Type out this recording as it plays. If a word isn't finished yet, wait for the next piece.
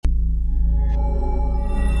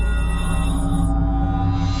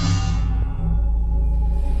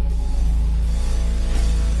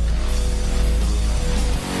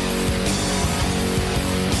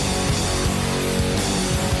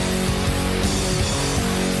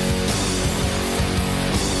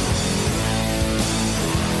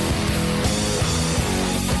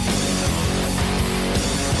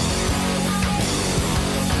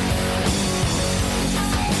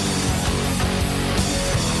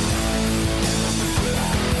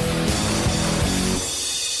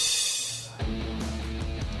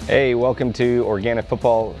Hey, welcome to Organic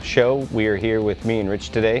Football Show. We are here with me and Rich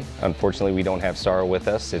today. Unfortunately, we don't have Sarah with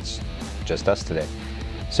us. It's just us today.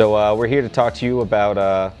 So we're here to talk to you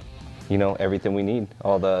about, everything we need.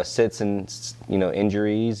 All the sits and,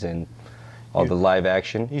 injuries and all the live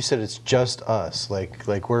action. You said it's just us,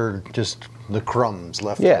 like we're just the crumbs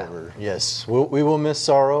left over. Yes, we will miss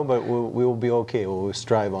Sorrow, but we will be okay. We'll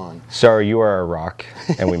strive on. Sorrow, you are our rock,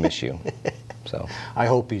 and we miss you. So I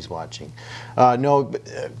hope he's watching.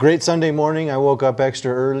 Great Sunday morning. I woke up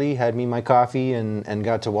extra early, had me my coffee, and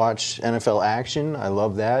got to watch NFL action. I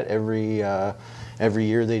love that. Every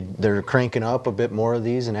year they're cranking up a bit more of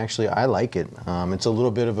these, and actually I like it. It's a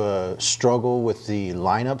little bit of a struggle with the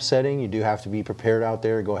lineup setting. You do have to be prepared out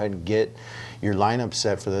there. Go ahead and get your lineup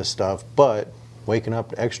set for this stuff, but waking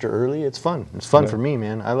up extra early, it's fun. It's fun for me,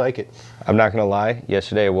 man. I like it. I'm not going to lie.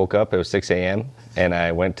 Yesterday I woke up, it was 6 a.m., and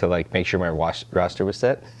I went to make sure my roster was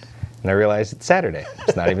set, and I realized it's Saturday.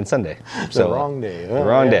 It's not even Sunday. So the wrong day. The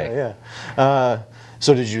wrong day. Yeah.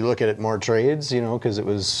 So did you look at more trades, because it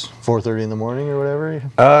was 4:30 in the morning or whatever?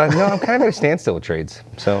 No, I'm kind of at a standstill with trades.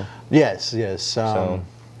 So Yes.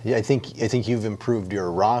 Yeah, I think you've improved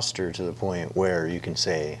your roster to the point where you can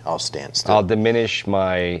say, I'll stand still. I'll diminish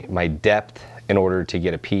my depth in order to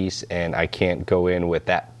get a piece, and I can't go in with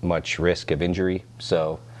that much risk of injury.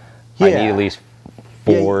 So I need at least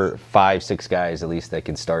 4, 5, 6 guys at least that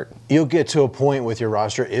can start. You'll get to a point with your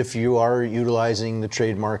roster, if you are utilizing the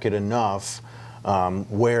trade market enough,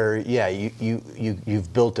 where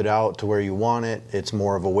you've built it out to where you want it. It's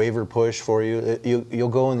more of a waiver push for you. You'll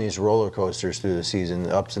go in these roller coasters through the season,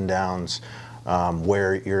 ups and downs,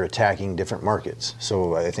 where you're attacking different markets.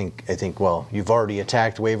 So I think well, you've already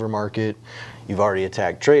attacked waiver market, you've already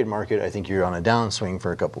attacked trade market. I think you're on a downswing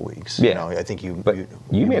for a couple weeks. Yeah. I think you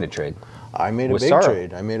made a trade. I made a big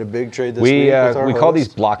trade. I made a big trade this week. We call these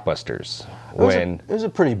blockbusters. It was a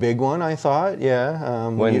pretty big one, I thought. Yeah.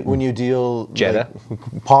 When you deal Jetta,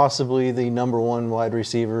 possibly the number 1 wide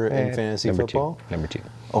receiver in fantasy football. Number 2.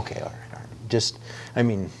 Okay. All right. Just,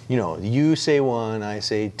 you say 1, I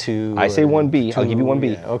say 2. I say 1B. I'll give you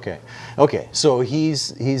 1B. Yeah, okay. So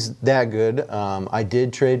he's that good. I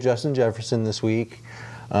did trade Justin Jefferson this week.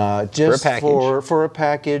 Just for a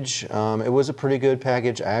package. It was a pretty good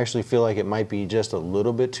package. I actually feel like it might be just a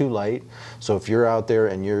little bit too light. So if you're out there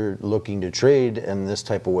and you're looking to trade in this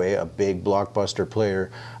type of way, a big blockbuster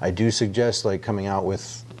player, I do suggest coming out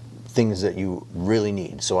with things that you really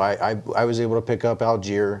need. So I was able to pick up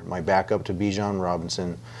Algier, my backup to Bijan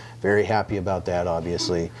Robinson. Very happy about that,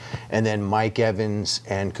 obviously. And then Mike Evans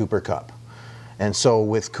and Cooper Kupp. And so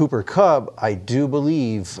with Cooper Kupp, I do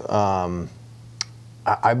believe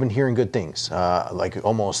I've been hearing good things,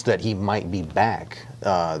 almost that he might be back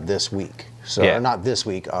this week. So not this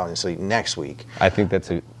week, obviously, next week. I think that's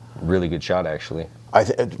a really good shot, actually.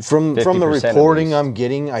 From the reporting I'm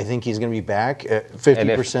getting, I think he's going to be back at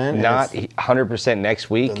 50%. Not 100% next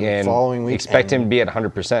week, and following week, expect him to be at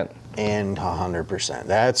 100%. And 100%.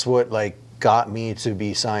 That's what got me to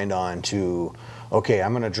be signed on to. Okay,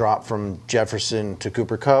 I'm going to drop from Jefferson to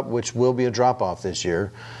Cooper Kupp, which will be a drop off this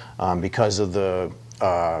year because of the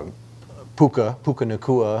Puka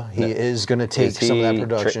Nacua. He is going to take some of that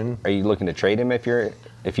production. Are you looking to trade him if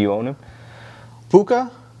you own him? Puka.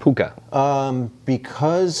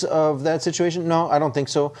 Because of that situation? No, I don't think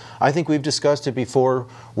so. I think we've discussed it before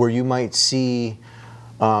where you might see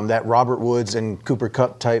that Robert Woods and Cooper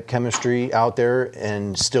Kupp type chemistry out there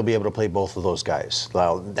and still be able to play both of those guys.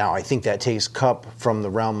 Now I think that takes Kupp from the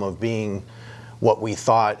realm of being what we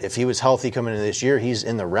thought. If he was healthy coming into this year, he's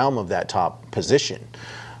in the realm of that top position.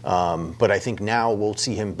 But I think now we'll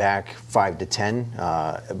see him back 5 to 10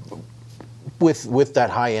 with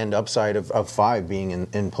that high-end upside of 5 being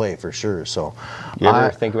in play for sure. So you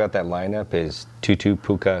ever think about that lineup is Tutu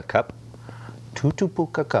Puka Kupp? Tutu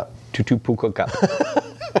Puka Kupp. Tutu Puka Kupp.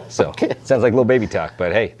 So sounds like little baby talk,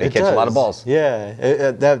 but hey, they catch a lot of balls.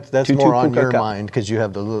 Yeah, that's more on your mind because you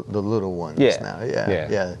have the little ones now.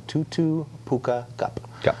 Yeah. Tutu Puka Kupp.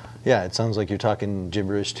 Yeah, it sounds like you're talking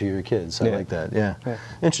gibberish to your kids. I like that. Yeah.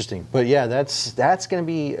 Interesting. But yeah, that's going to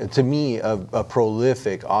be, to me, a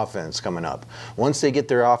prolific offense coming up. Once they get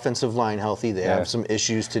their offensive line healthy, they have some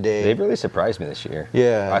issues today. They've really surprised me this year.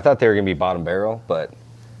 Yeah. I thought they were going to be bottom barrel, but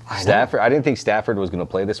Stafford, I didn't think Stafford was going to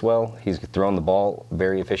play this well. He's throwing the ball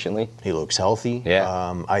very efficiently. He looks healthy.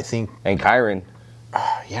 Yeah. I think. And Kyron.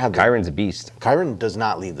 Kyron's a beast. Kyron does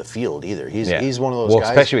not leave the field either. He's one of those guys. Well,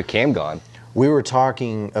 especially with Cam gone. We were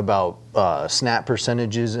talking about snap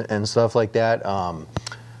percentages and stuff like that.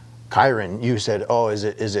 Kyron, you said,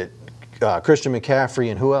 is it Christian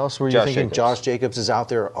McCaffrey and who else were you thinking? Jacobs. Josh Jacobs is out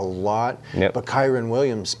there a lot, Yep. but Kyron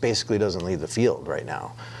Williams basically doesn't leave the field right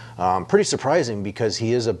now. Pretty surprising because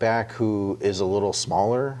he is a back who is a little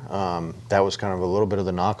smaller. That was kind of a little bit of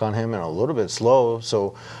the knock on him and a little bit slow.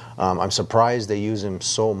 So I'm surprised they use him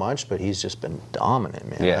so much, but he's just been dominant,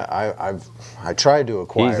 man. Yeah. I tried to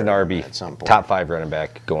acquire he's an RB, at some point. Top 5 running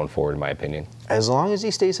back going forward, in my opinion. As long as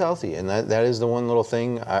he stays healthy, and that is the one little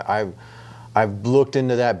thing. I've looked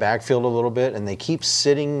into that backfield a little bit, and they keep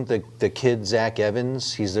sitting the kid Zach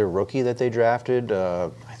Evans. He's their rookie that they drafted.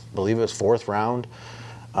 I believe it was 4th round.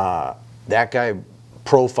 That guy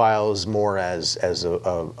profiles more as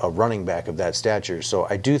a running back of that stature. So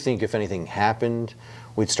I do think if anything happened,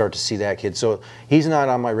 we'd start to see that kid. So he's not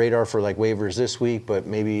on my radar for like waivers this week, but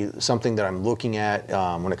maybe something that I'm looking at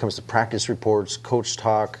when it comes to practice reports, coach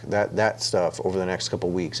talk, that stuff over the next couple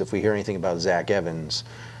weeks. If we hear anything about Zach Evans,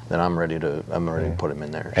 then I'm ready to put him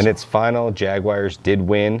in there. And it's final. Jaguars did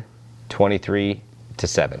win 23-7.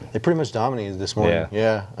 They pretty much dominated this morning.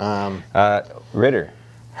 Yeah.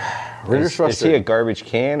 Ritter's frustrated. Is he a garbage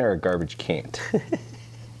can or a garbage can't?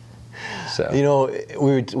 So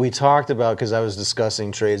we talked about, because I was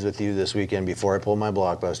discussing trades with you this weekend before I pulled my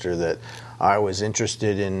blockbuster, that I was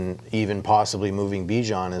interested in even possibly moving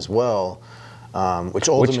Bijan as well, which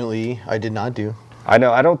ultimately I did not do. I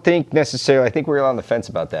know. I don't think necessarily. I think we're on the fence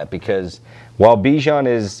about that, because while Bijan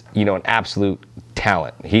is, an absolute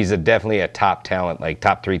talent, he's definitely a top talent, like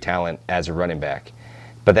top 3 talent as a running back.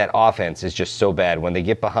 But that offense is just so bad. When they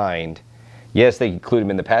get behind, yes, they include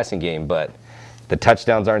him in the passing game, but the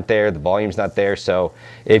touchdowns aren't there, the volume's not there. So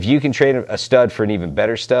if you can trade a stud for an even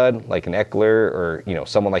better stud, like an Eckler or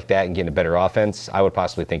someone like that, and get a better offense, I would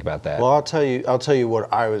possibly think about that. Well, I'll tell you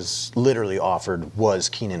what I was literally offered was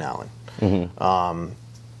Keenan Allen. Mm-hmm.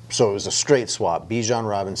 So it was a straight swap, Bijan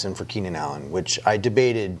Robinson for Keenan Allen, which I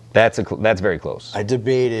debated. That's very close. I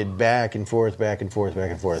debated back and forth.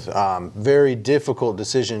 Very difficult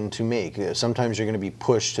decision to make. Sometimes you're going to be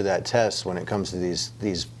pushed to that test when it comes to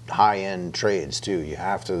these high-end trades, too. You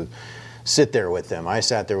have to sit there with them. I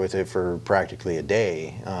sat there with it for practically a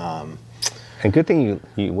day. And good thing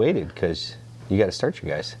you waited, because you got to start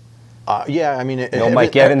your guys. Mike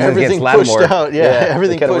Evans against Lattimore.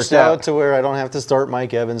 Everything pushed out to where I don't have to start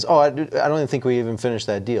Mike Evans. I don't even think we even finished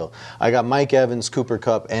that deal. I got Mike Evans, Cooper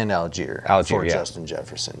Kupp, and Algier for Justin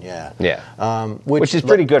Jefferson. Which is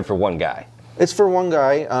pretty good for one guy. It's for one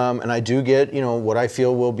guy, and I do get what I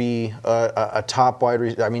feel will be a top wide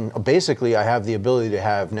receiver. Basically, I have the ability to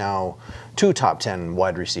have now 2 top 10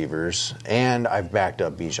 wide receivers, and I've backed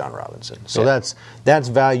up Bijan Robinson. So that's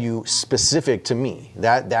value specific to me.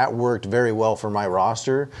 That worked very well for my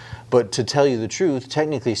roster. But to tell you the truth,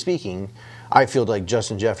 technically speaking, I feel like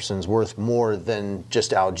Justin Jefferson's worth more than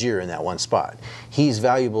just Algier in that one spot. He's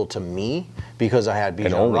valuable to me because I had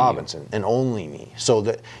Bijan Robinson and only me. So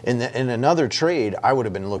that in another trade, I would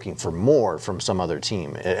have been looking for more from some other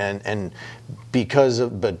team, and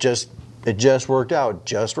it just worked out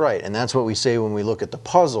just right. And that's what we say when we look at the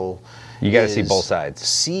puzzle. You got to see both sides.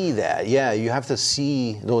 See that. Yeah, you have to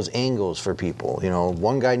see those angles for people.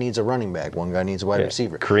 One guy needs a running back, one guy needs a wide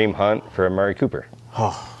receiver. Kareem Hunt for Amari Cooper.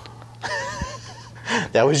 Oh.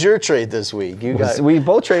 That was your trade this week. We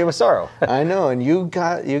both traded with Sorrow. I know, and you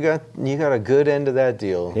got a good end of that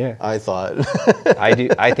deal. Yeah, I thought. I do.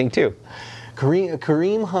 I think too.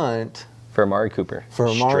 Kareem Hunt for Amari Cooper.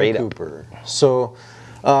 Straight Cooper. So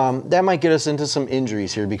that might get us into some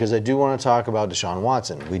injuries here, because I do want to talk about Deshaun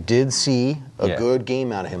Watson. We did see a good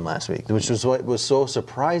game out of him last week, which was what was so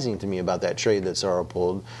surprising to me about that trade that Sorrow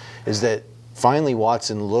pulled, is that finally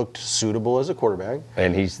Watson looked suitable as a quarterback,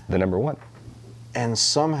 and he's the number 1. And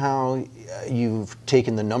somehow you've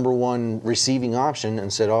taken the number 1 receiving option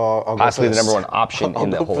and said, I'll possibly go the number 1 option in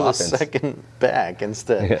the whole offense. The second back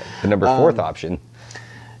instead. Yeah, the number 4th option.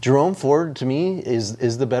 Jerome Ford, to me,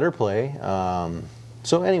 is the better play.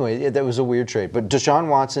 So anyway, that was a weird trade. But Deshaun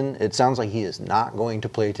Watson, it sounds like he is not going to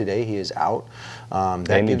play today. He is out.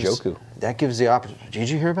 Njoku. That gives the opportunity. Did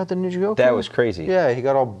you hear about the Njoku? That was crazy. Yeah, he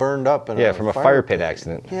got all burned up. From a fire pit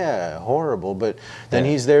accident. Yeah, horrible. But then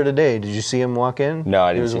he's there today. Did you see him walk in? No,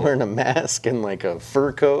 I didn't see him. He was wearing a mask and like a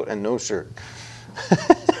fur coat and no shirt.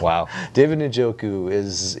 Wow. David Njoku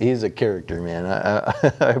he's a character, man.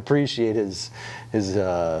 I appreciate his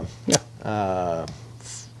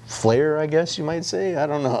flair, I guess you might say. I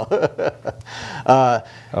don't know.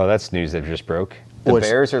 That's news that just broke. The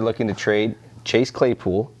Bears are looking to trade Chase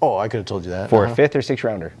Claypool. Oh, I could have told you that. For a 5th or 6th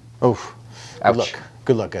rounder. Oh,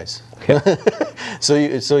 good luck, guys. So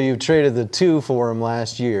you traded the 2 for him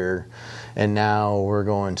last year, and now we're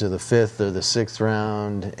going to the 5th or the 6th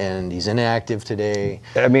round, and he's inactive today.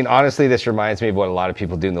 Honestly, this reminds me of what a lot of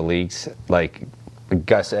people do in the leagues. Like,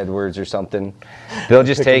 Gus Edwards or something. They'll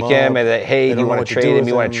just take him and hey, do you want to trade him?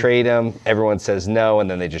 You want to trade him? Everyone says no, and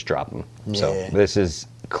then they just drop him. Yeah. So this is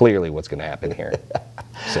clearly what's going to happen here.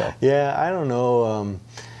 So yeah, I don't know.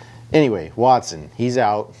 Anyway, Watson, he's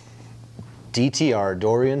out. DTR,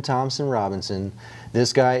 Dorian Thompson-Robinson.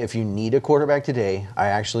 This guy, if you need a quarterback today, I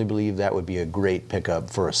actually believe that would be a great pickup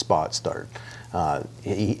for a spot start.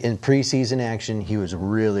 In preseason action, he was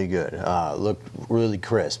really good. Looked really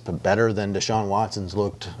crisp, better than Deshaun Watson's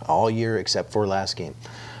looked all year except for last game.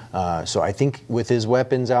 So I think with his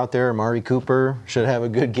weapons out there, Amari Cooper should have a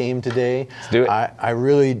good game today. Let's do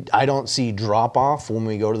it. I don't see drop off when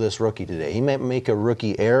we go to this rookie today. He might make a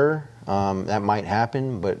rookie error. That might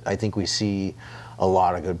happen, but I think we see a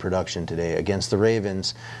lot of good production today against the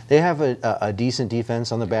Ravens. They have a decent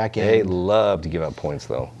defense on the back end. They love to give up points,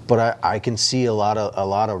 though. But I can see a lot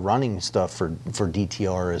of running stuff for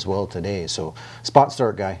DTR as well today. So spot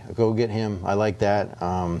start guy, go get him. I like that.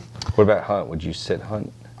 What about Hunt? Would you sit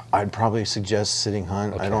Hunt? I'd probably suggest sitting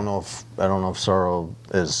Hunt. Okay. I don't know if Sorrow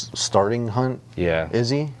is starting Hunt. Yeah. Is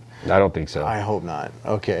he? I don't think so. I hope not.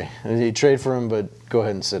 Okay. You trade for him, but go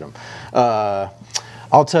ahead and sit him.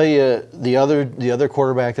 I'll tell you the other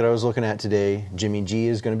quarterback that I was looking at today, Jimmy G,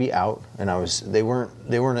 is going to be out, and they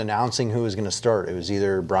weren't announcing who was going to start. It was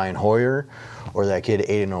either Brian Hoyer or that kid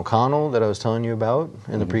Aiden O'Connell that I was telling you about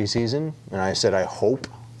in the preseason, and I said I hope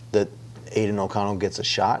that Aiden O'Connell gets a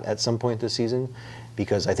shot at some point this season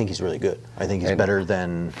because I think he's really good. I think he's better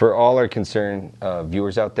than. For all our concerned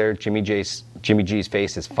viewers out there, Jimmy G's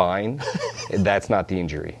face is fine. That's not the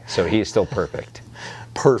injury, so he is still perfect.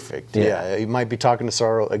 Perfect. Yeah, you might be talking to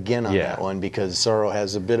Sorrow again on that one because Sorrow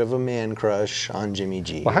has a bit of a man crush on Jimmy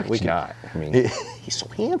G. Well, how could you not? I mean, he's so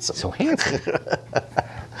handsome. So handsome.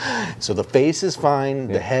 So the face is fine,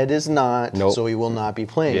 the head is not. Nope. So he will not be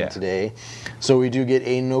playing today. So we do get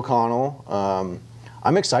Aiden O'Connell.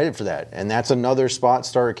 I'm excited for that, and that's another spot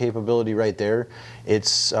start capability right there.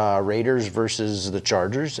 It's Raiders versus the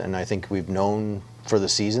Chargers, and I think we've known for the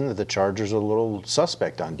season that the Chargers are a little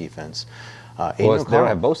suspect on defense. They don't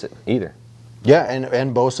have Bosa either. Yeah,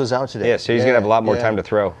 and Bosa's out today. Yeah, so he's going to have a lot more time to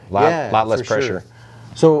throw, a lot less pressure. Sure.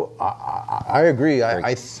 So I agree.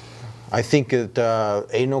 I think that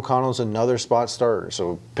Aiden O'Connell's another spot starter.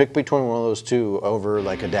 So pick between one of those two over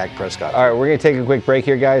like a Dak Prescott. All right, we're going to take a quick break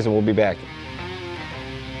here, guys, and we'll be back.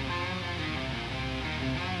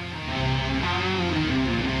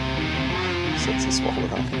 Sets a swallow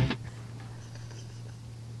off.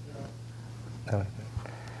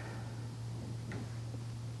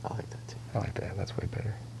 I like that too. I like that. That's way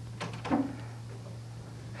better.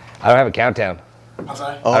 I don't have a countdown. I'm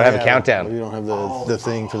sorry? Oh, I don't have a countdown. You don't have the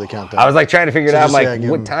thing for the countdown. I was like trying to figure it out. I'm like,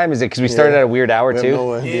 what time is it? Because we started at a weird hour too.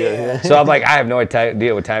 No idea. So I'm like, I have no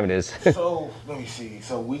idea what time it is. So let me see.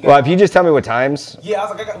 So we got. Well, if you just tell me what times. Yeah,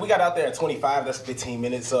 I was like, we got out there at 25. That's 15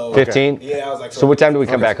 minutes. So 15. Yeah, I was like. So what time do we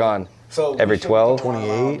come back on? So every 12.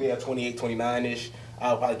 28. Yeah, 28, 29ish.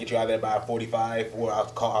 I'll probably get you out there by 45, or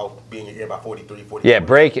I'll be in your ear by 43, 44. Yeah,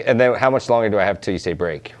 break, and then how much longer do I have till you say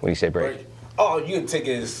break? When you say break? Oh, you can take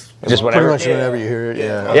it as just whenever. Pretty much whenever you hear it.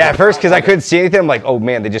 Yeah. Yeah, at first because I couldn't see anything, I'm like, oh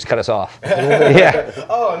man, they just cut us off. Yeah.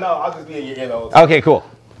 Oh no, I'll just be in your ear though. Okay, cool.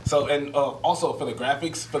 So and also for the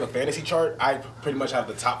graphics for the fantasy chart, I pretty much have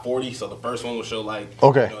the top 40. So the first one will show like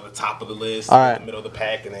the top of the list, the middle of the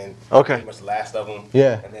pack, and then pretty much the last of them.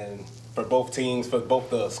 Yeah. And then for both teams, for both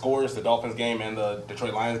the scores, the Dolphins game and the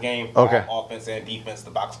Detroit Lions game, offense and defense,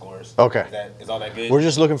 the box scores. Okay. Is all that good? We're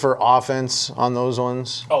just looking for offense on those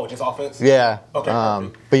ones. Oh, just offense? Yeah.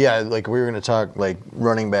 Okay. But yeah, like we were going to talk like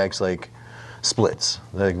running backs, like splits.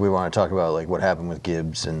 Like we want to talk about like what happened with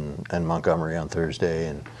Gibbs and Montgomery on Thursday,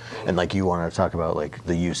 and like you want to talk about like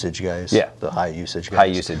the usage guys. Yeah. The high usage guys. High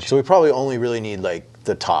usage. So we probably only really need like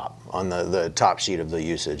the top on the top sheet of the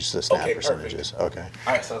usage, the snap percentages. Perfect. Okay.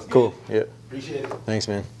 All right, sounds good. Cool. Yeah. Appreciate it. Thanks,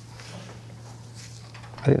 man.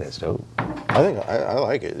 I think that's dope. I think I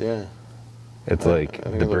like it. Yeah. It's like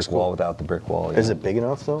the brick wall without the brick wall. Is it big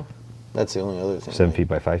enough though? That's the only other thing. 7 feet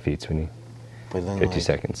by 5 feet, Sweeney. 50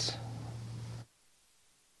 seconds.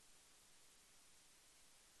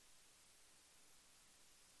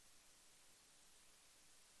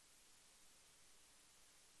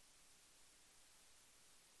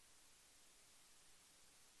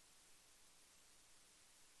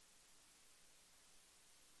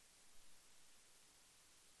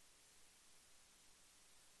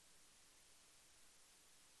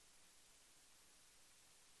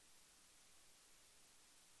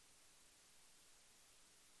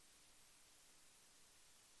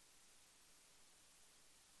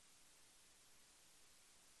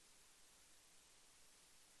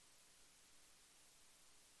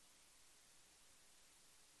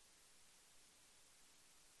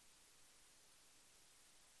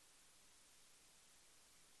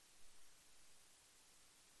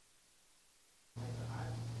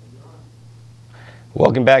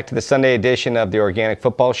 Welcome back to the Sunday edition of the Organic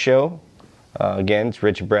Football Show. Again, it's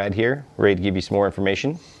Rich and Brad here, ready to give you some more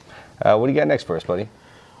information. What do you got next for us, buddy?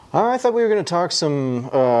 I thought we were going to talk some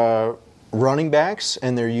running backs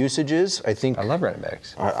and their usages. I love running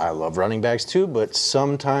backs. I love running backs too, but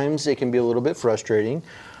sometimes it can be a little bit frustrating.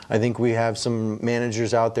 I think we have some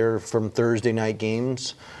managers out there from Thursday night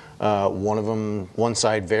games. One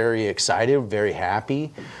side very excited, very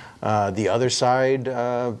happy. The other side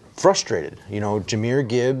frustrated. Jahmyr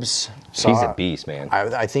Gibbs. He's a beast, man.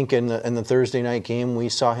 I think in the Thursday night game we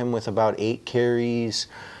saw him with about 8 carries.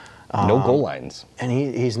 No goal lines. And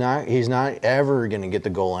he's not ever going to get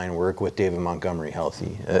the goal line work with David Montgomery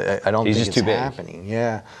healthy. I don't think it's happening.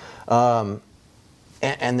 Yeah.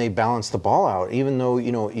 And they balance the ball out, even though,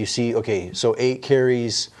 you see, okay, so 8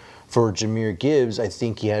 carries for Jahmyr Gibbs, I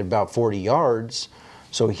think he had about 40 yards.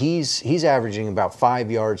 So he's averaging about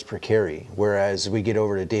 5 yards per carry, whereas we get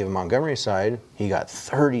over to David Montgomery's side, he got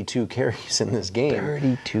 32 carries in this game.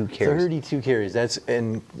 32 carries. 32 carries. That's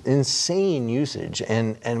an insane usage.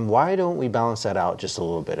 And why don't we balance that out just a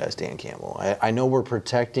little bit as Dan Campbell? I know we're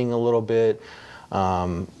protecting a little bit,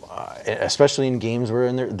 especially in games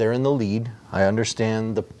where they're in the lead. I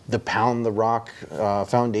understand the pound the rock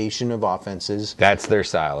foundation of offenses. That's their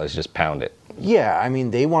style, is just pound it. Yeah, I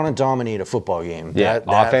mean, they want to dominate a football game. Yeah,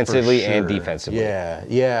 that offensively sure. and defensively.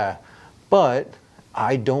 Yeah. But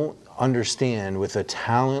I don't understand with a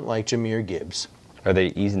talent like Jahmyr Gibbs. Are they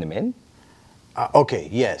easing him in? Okay,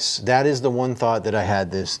 yes. That is the one thought that I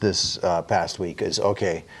had this past week is,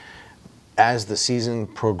 okay, as the season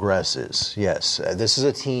progresses, yes, this is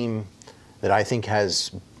a team that I think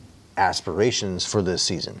has aspirations for this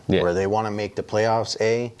season, where they want to make the playoffs,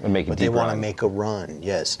 but they want to make a run.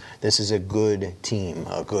 Yes, this is a good team,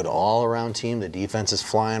 a good all-around team. The defense is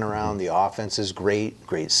flying around. The offense is great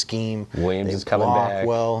scheme. Williams is coming back.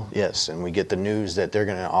 Well, yes, and we get the news that they're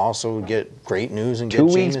going to also get great news and get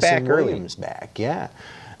Jameson Williams back. Yeah.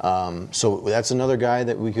 So that's another guy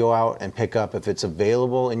that we go out and pick up if it's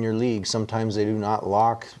available in your league. Sometimes they do not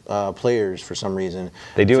lock players for some reason.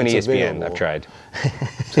 They do in ESPN. I've tried.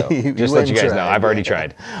 So just let you guys know, I've already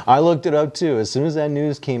tried. I looked it up too. As soon as that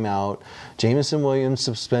news came out, Jameson Williams'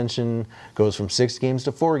 suspension goes from 6 games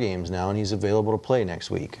to 4 games now, and he's available to play next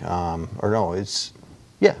week. 4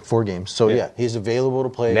 games. So he's available to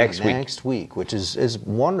play next week, which is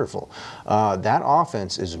wonderful. That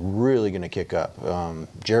offense is really going to kick up.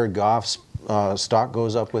 Jared Goff's stock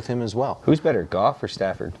goes up with him as well. Who's better, Goff or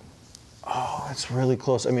Stafford? Oh, that's really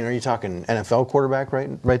close. I mean, are you talking NFL quarterback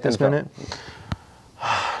right this minute?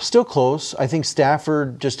 Still close. I think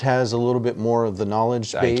Stafford just has a little bit more of the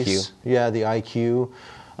knowledge base. IQ. Yeah, the IQ.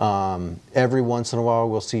 Every once in a while,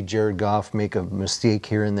 we'll see Jared Goff make a mistake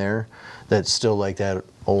here and there that's still like that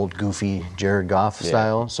old, goofy Jared Goff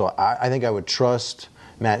style. So I think I would trust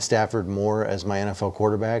Matt Stafford more as my NFL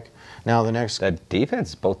quarterback. Now, that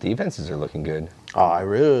defense, both defenses are looking good. Oh, I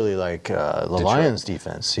really like the Lions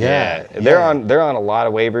defense. Yeah. They're on a lot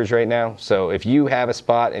of waivers right now. So if you have a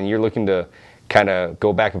spot and you're looking to kind of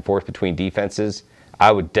go back and forth between defenses,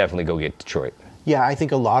 I would definitely go get Detroit. Yeah, I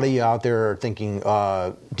think a lot of you out there are thinking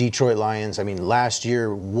Detroit Lions. I mean, last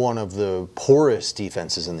year, one of the poorest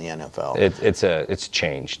defenses in the NFL. It's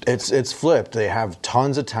changed. It's flipped. They have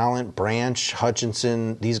tons of talent. Branch,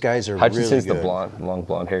 Hutchinson, these guys are really good. Hutchinson's the long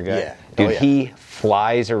blonde hair guy. Yeah. Dude, he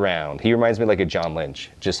flies around. He reminds me like a John Lynch.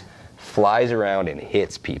 Just flies around and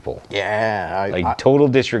hits people. Yeah. Total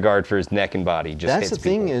disregard for his neck and body. That's the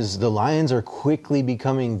thing is the Lions are quickly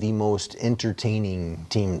becoming the most entertaining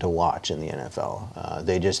team to watch in the NFL.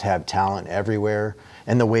 They just have talent everywhere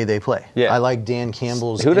and the way they play. Yeah. I like Dan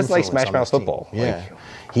Campbell's Who doesn't like Smash Mouth football? Yeah.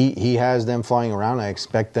 He has them flying around. I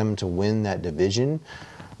expect them to win that division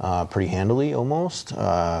pretty handily almost.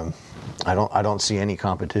 I don't see any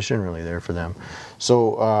competition really there for them.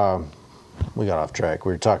 So we got off track.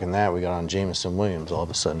 We were talking that. We got on Jameson Williams all of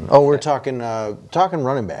a sudden. Oh, we're talking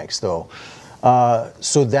running backs, though.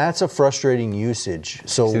 So that's a frustrating usage.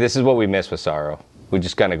 So see, this is what we miss with Sorrow. We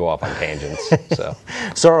just kind of go off on tangents. So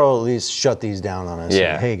Sorrow at least shut these down on us.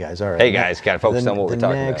 Yeah. Hey, guys, all right. Hey, guys, got to focus on what we're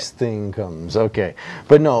talking about. The next thing comes. Okay.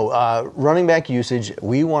 But no, running back usage,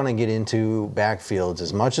 we want to get into backfields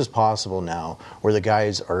as much as possible now where the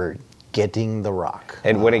guys are getting the rock.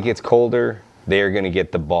 And when it gets colder, they're going to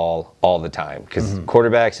get the ball all the time because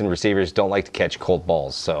quarterbacks and receivers don't like to catch cold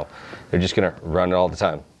balls, so they're just going to run it all the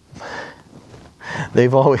time.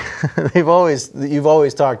 You've always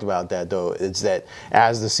talked about that, though. It's that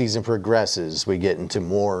as the season progresses, we get into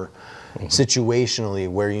more situationally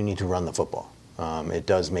where you need to run the football. It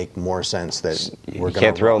does make more sense that you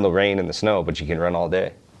can't throw in the rain and the snow, but you can run all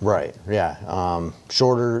day. Right. Yeah.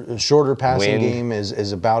 Shorter passing game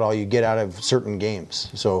is about all you get out of certain games.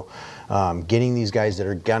 So, getting these guys that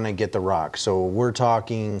are gonna get the rock. So we're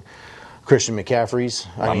talking Christian McCaffrey's.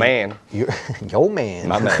 My man. Yo man.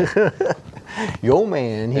 My man. Yo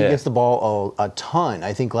man. He gets the ball a ton.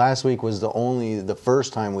 I think last week was the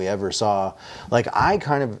first time we ever saw. Like, I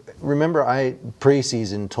kind of remember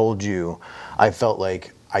preseason told you I felt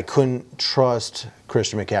like I couldn't trust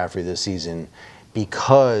Christian McCaffrey this season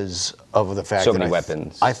because of the fact so that many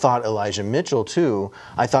weapons. I thought Elijah Mitchell too.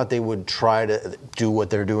 I thought they would try to do what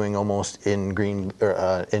they're doing almost in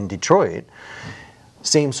Detroit.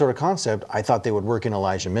 Same sort of concept. I thought they would work in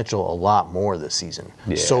Elijah Mitchell a lot more this season.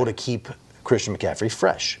 Yeah. So to keep Christian McCaffrey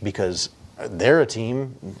fresh, because they're a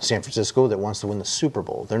team, San Francisco, that wants to win the Super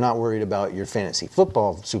Bowl. They're not worried about your fantasy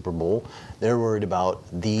football Super Bowl. They're worried about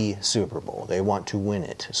the Super Bowl. They want to win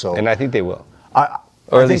it. So, and I think they will. I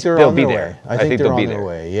think they'll be there. I think they're on their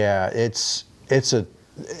way. Yeah, it's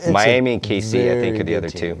Miami and KC, I think, are the other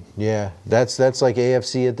two. Yeah, that's like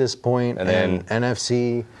AFC at this point, and then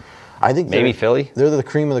NFC. I think maybe Philly. They're the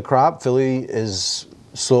cream of the crop. Philly is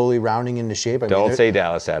slowly rounding into shape. Don't say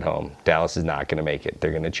Dallas at home. Dallas is not going to make it. They're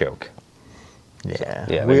going to choke.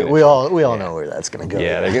 Yeah, we all know where that's going to go.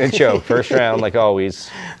 Yeah, they're going to choke. First round, like always.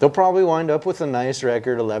 They'll probably wind up with a nice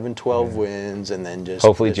record, 11, 12 wins, and then just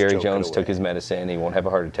hopefully Jerry Jones took his medicine. He won't have a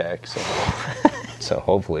heart attack. So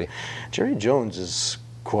hopefully. Jerry Jones is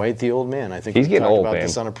quite the old man. I think he's getting old, man. We talked about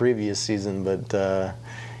this on a previous season, but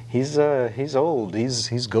he's old.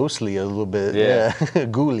 He's ghostly a little bit. Yeah,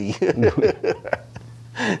 ghouly.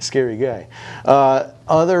 Scary guy.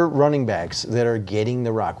 Other running backs that are getting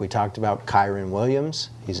the rock. We talked about Kyren Williams.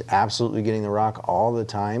 He's absolutely getting the rock all the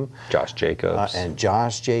time. Josh Jacobs.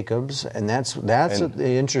 And that's the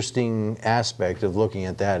interesting aspect of looking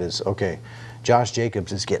at that is, okay, Josh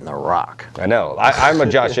Jacobs is getting the rock. I know. I'm a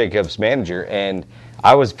Josh Jacobs manager, and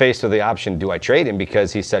I was faced with the option, do I trade him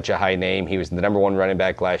because he's such a high name? He was the number one running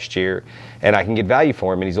back last year, and I can get value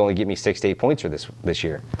for him, and he's only getting me 6 to 8 points for this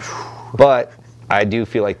year. But I do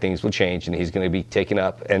feel like things will change, and he's going to be taken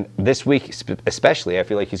up. And this week, especially, I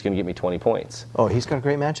feel like he's going to get me 20 points. Oh, he's got a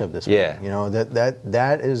great matchup this week. Yeah. You know,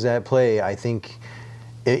 that is that play. I think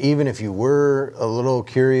even if you were a little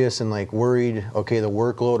curious and like worried, okay, the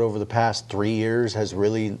workload over the past 3 years has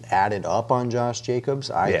really added up on Josh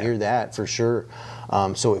Jacobs. I hear that for sure.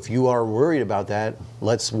 So if you are worried about that,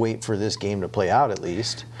 let's wait for this game to play out at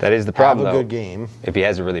least. That is the problem, Have a though. good game. If he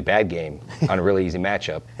has a really bad game on a really easy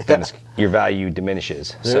matchup, then your value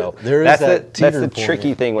diminishes. That's the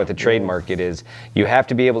tricky thing with the trade market is you have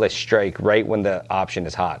to be able to strike right when the option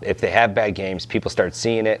is hot. If they have bad games, people start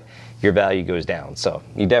seeing it, your value goes down. So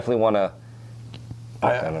you definitely want to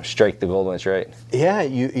strike the gold when it's right. Yeah,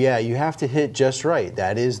 you have to hit just right.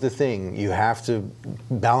 That is the thing. You have to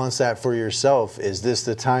balance that for yourself. Is this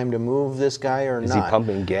the time to move this guy or not? Is he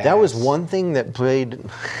pumping gas? That was one thing that played.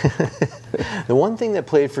 The one thing that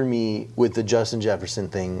played for me with the Justin Jefferson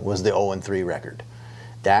thing was the 0-3 record.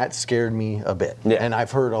 That scared me a bit. Yeah. And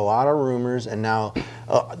I've heard a lot of rumors, and now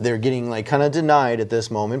they're getting like kind of denied at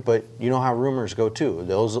this moment, but you know how rumors go too.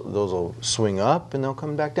 Those will swing up and they'll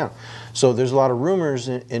come back down. So there's a lot of rumors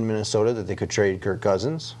in Minnesota that they could trade Kirk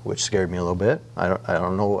Cousins, which scared me a little bit. I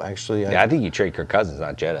don't know actually. I think you trade Kirk Cousins,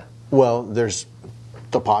 not Jetta. Well, there's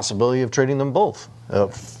the possibility of trading them both. A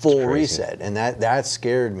full reset, and that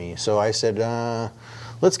scared me. So I said,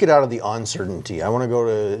 let's get out of the uncertainty. I want to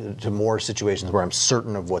go to more situations where I'm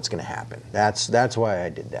certain of what's going to happen. That's why I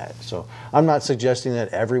did that. So I'm not suggesting that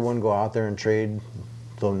everyone go out there and trade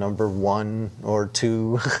the number 1 or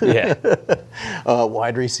 2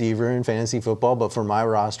 wide receiver in fantasy football, but for my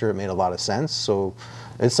roster, it made a lot of sense. So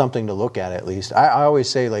it's something to look at least. I always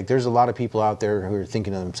say, like, there's a lot of people out there who are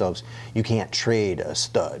thinking to themselves, you can't trade a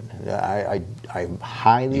stud. I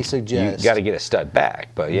highly suggest you got to get a stud back,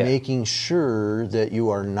 but making sure that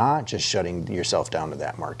you are not just shutting yourself down to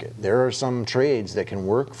that market. There are some trades that can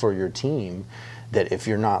work for your team that if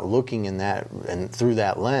you're not looking in that and through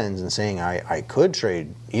that lens and saying I could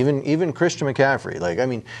trade even Christian McCaffrey. Like, I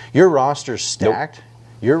mean, your roster's stacked. Nope.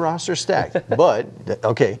 Your roster's stacked. But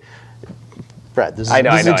okay. Brad, this is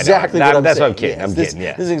exactly what I'm saying. That's what I'm kidding. This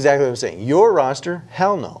is exactly what I'm saying. Your roster,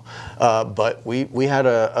 hell no. But we had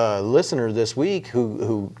a listener this week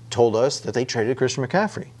who told us that they traded Christian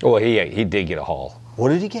McCaffrey. Well, he did get a haul. What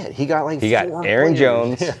did he get? He got he got Aaron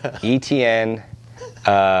Jones, ETN.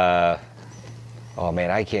 Oh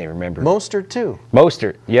man, I can't remember. Mostert too.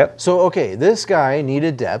 Mostert, yep. So okay, this guy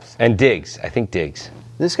needed depth. And Diggs, I think Diggs.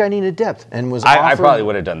 This guy needed depth and was I probably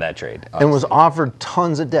would have done that trade. Honestly. And was offered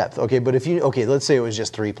tons of depth. Okay, but let's say it was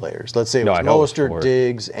just 3 players. Let's say it was Mostert,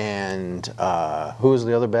 Diggs, and who was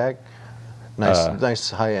the other back?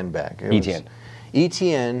 Nice high-end back.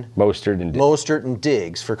 Etienne, Mostert, and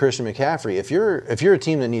Diggs for Christian McCaffrey. If you're a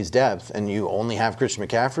team that needs depth and you only have Christian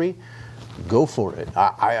McCaffrey, go for it.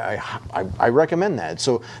 I recommend that.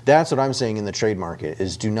 So that's what I'm saying in the trade market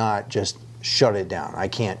is do not just shut it down. I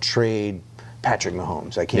can't trade Patrick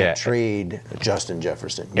Mahomes. I can't trade Justin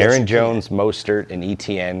Jefferson. Aaron Jones, Mostert, and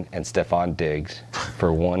Etienne, and Stephon Diggs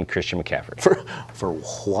for one Christian McCaffrey. For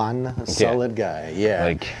one solid guy.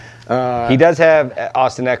 Yeah. He does have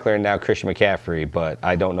Austin Eckler and now Christian McCaffrey, but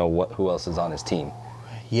I don't know who else is on his team.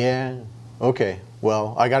 Yeah. Okay.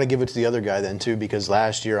 Well, I got to give it to the other guy then too, because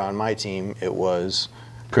last year on my team it was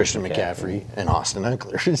Christian McCaffrey and Austin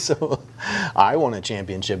Eckler. So I won a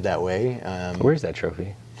championship that way. Where's that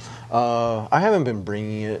trophy? I haven't been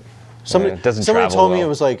bringing it. Somebody told me it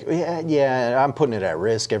was like, yeah, I'm putting it at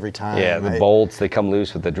risk every time. Yeah, the bolts, they come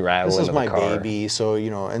loose with the gravel. This is my baby, so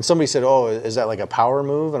and somebody said, oh, is that like a power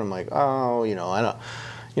move? And I'm like, oh,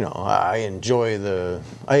 I enjoy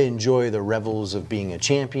the revels of being a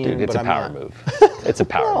champion. Dude, it's but a power move. It's a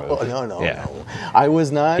power move. No. I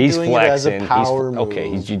was not doing it as a power move.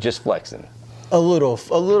 Okay, you're just flexing. A little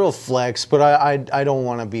flex, but I don't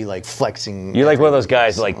want to be like flexing. You're like one of those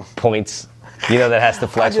guys like points, that has to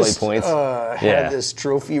flex like points. Have this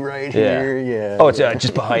trophy right here. Yeah. Oh, it's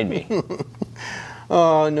just behind me.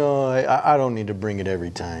 Oh no, I don't need to bring it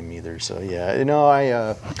every time either. So yeah, I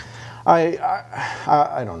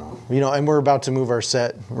don't know. And we're about to move our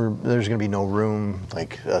set. There's going to be no room,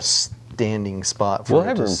 like a standing spot for We'll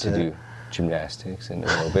have room to do gymnastics and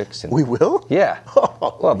aerobics. And we will? Yeah.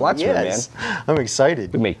 We'll have lots of room, man. I'm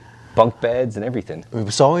excited. We make bunk beds and everything.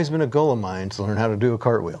 It's always been a goal of mine to learn how to do a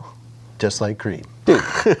cartwheel, just like Creed. Dude,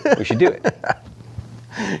 we should do it.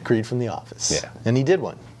 Creed from The Office. Yeah. And he did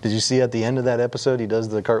one. Did you see at the end of that episode he does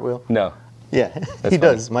the cartwheel? No. Yeah, he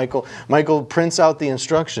does. Michael prints out the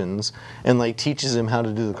instructions and teaches him how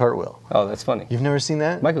to do the cartwheel. Oh, that's funny. You've never seen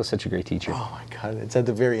that? Michael's such a great teacher. Oh my God, it's at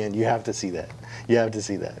the very end. You have to see that.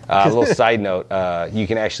 A little side note: you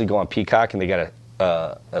can actually go on Peacock, and they got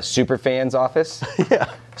a super fans office.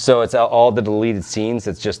 Yeah. So it's all the deleted scenes.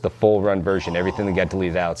 It's just the full run version. Everything that got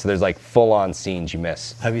deleted out. So there's full on scenes you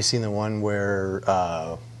miss. Have you seen the one where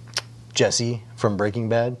Jesse from Breaking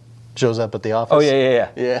Bad shows up at the office? Oh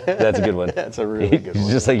yeah. That's a good one. That's a really good one.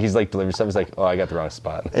 He's delivering stuff. He's like, oh, I got the wrong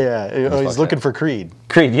spot. Yeah. He's looking for Creed.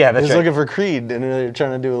 Creed, yeah, that's right. He's looking for Creed, and they're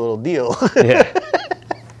trying to do a little deal. Yeah.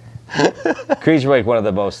 Creed's one of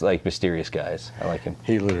the most mysterious guys. I like him.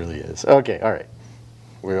 He literally is. Okay, all right.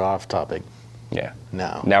 We're off topic. Yeah.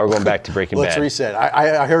 Now we're going back to Breaking Bad. Let's reset.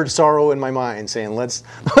 I heard sorrow in my mind saying, let's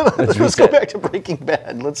go back to Breaking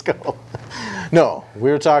Bad. Let's go. No, we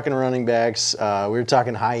were talking running backs. We were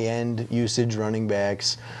talking high-end usage running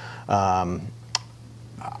backs.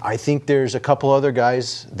 I think there's a couple other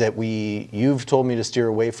guys that you've told me to steer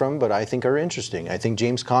away from, but I think are interesting. I think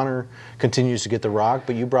James Conner continues to get the rock,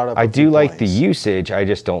 but you brought up I do like the usage. I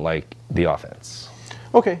just don't like the offense.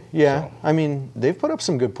 Okay, yeah. So, I mean, they've put up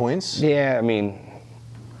some good points. Yeah, I mean,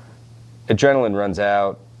 adrenaline runs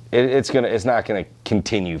out. It's not gonna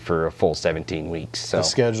continue for a full 17 weeks. So the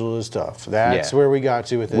schedule is tough. That's where we got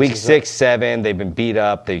to with this. Week 6, 7, they've been beat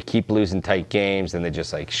up. They keep losing tight games, and they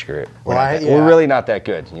just screw it. We're really not that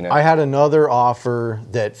good. I had another offer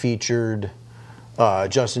that featured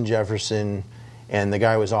Justin Jefferson, and the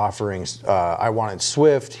guy was offering. I wanted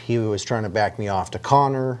Swift. He was trying to back me off to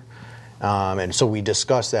Connor, and so we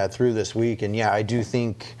discussed that through this week. And yeah, I do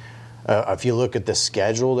think. If you look at the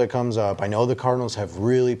schedule that comes up, I know the Cardinals have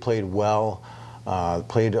really played well,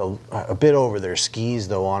 played a bit over their skis,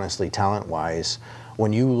 though, honestly, talent-wise.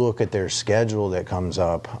 When you look at their schedule that comes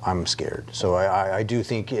up, I'm scared. So I do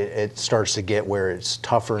think it starts to get where it's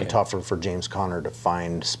tougher and tougher for James Conner to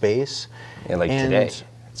find space. And today,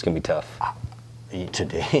 it's going to be tough.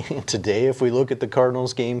 Today, if we look at the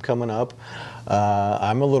Cardinals game coming up,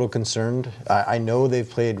 I'm a little concerned. I know they've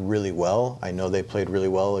played really well. I know they played really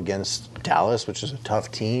well against Dallas, which is a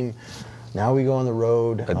tough team. Now we go on the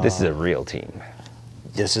road. But this is a real team.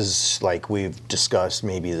 This is we've discussed,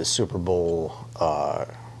 maybe the Super Bowl. I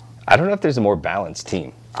don't know if there's a more balanced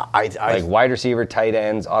team. Wide receiver, tight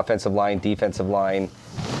ends, offensive line, defensive line,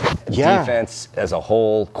 defense as a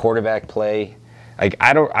whole, quarterback play.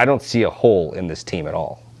 I don't see a hole in this team at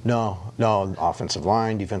all. No, offensive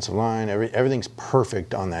line, defensive line, everything's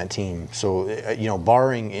perfect on that team. So,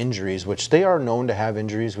 barring injuries, which they are known to have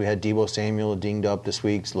injuries. We had Deebo Samuel dinged up this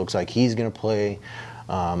week. So it looks like he's going to play.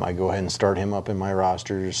 I go ahead and start him up in my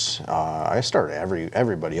rosters. I start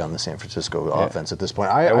everybody on the San Francisco offense at this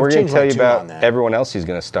point. And we're going to tell you about everyone else he's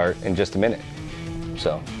going to start in just a minute.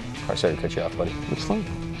 So, sorry to cut you off, buddy. It's fun.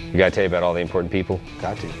 We got to tell you about all the important people.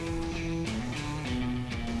 Got to.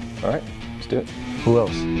 All right, let's do it. Who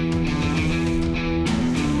else?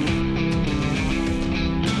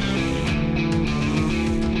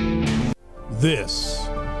 This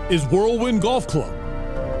is Whirlwind Golf Club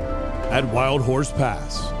at Wild Horse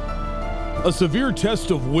Pass. A severe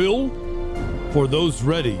test of will for those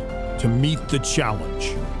ready to meet the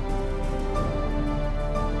challenge.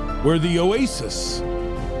 Where the oasis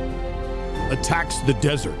attacks the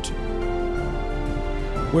desert.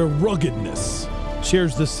 Where ruggedness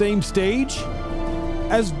shares the same stage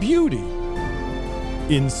as beauty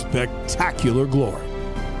in spectacular glory.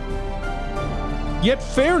 Yet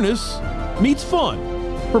fairness meets fun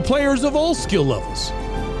for players of all skill levels.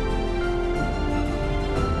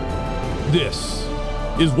 This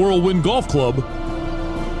is Whirlwind Golf Club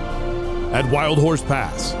at Wild Horse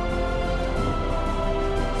Pass.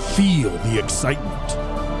 Feel the excitement.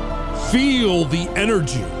 Feel the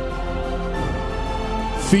energy.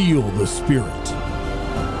 Feel the spirit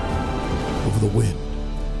of the wind.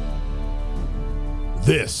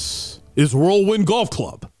 This is Whirlwind Golf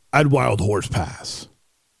Club at Wild Horse Pass.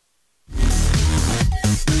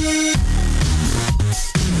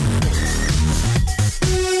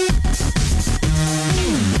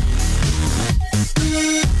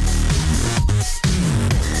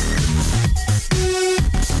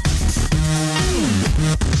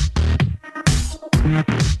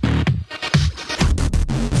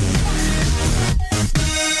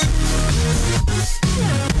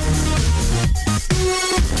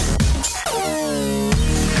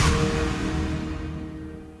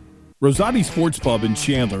 Rosati Sports Pub in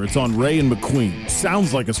Chandler. It's on Ray and McQueen.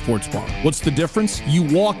 Sounds like a sports bar. What's the difference? You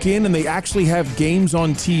walk in and they actually have games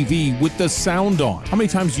on TV with the sound on. How many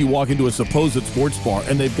times do you walk into a supposed sports bar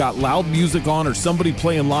and they've got loud music on or somebody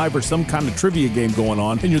playing live or some kind of trivia game going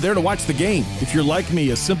on and you're there to watch the game? If you're like me,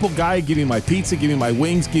 a simple guy, give me my pizza, give me my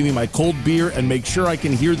wings, give me my cold beer, and make sure I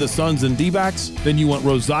can hear the Suns and D-backs, then you want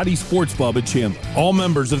Rosati Sports Pub at Chandler. All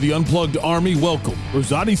members of the Unplugged Army, welcome.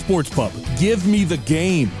 Rosati Sports Pub. Give me the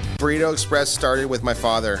game. Burrito Express started with my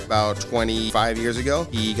father about 25 years ago.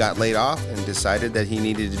 He got laid off and decided that he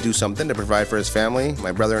needed to do something to provide for his family.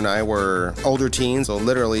 My brother and I were older teens, so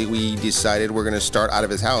literally we decided we're going to start out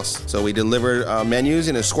of his house. So we delivered menus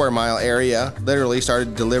in a square mile area, literally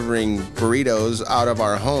started delivering burritos out of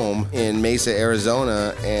our home in Mesa,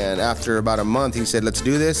 Arizona, and after about a month he said, let's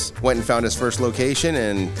do this. Went and found his first location,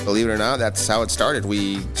 and believe it or not, that's how it started.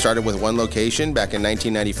 We started with one location back in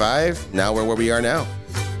 1995. Now we're where we are now.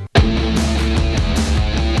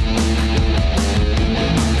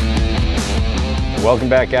 Welcome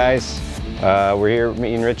back, guys. We're here,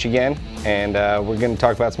 me and Rich again, and we're going to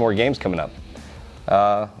talk about some more games coming up.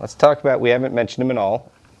 Let's talk about, we haven't mentioned them at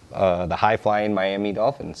all, the high-flying Miami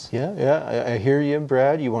Dolphins. Yeah, I hear you,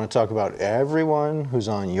 Brad. You want to talk about everyone who's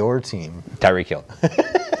on your team. Tyreek Hill.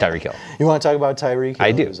 Tyreek Hill. You want to talk about Tyreek Hill?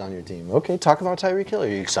 I do. Who's on your team. Okay, talk about Tyreek Hill. Are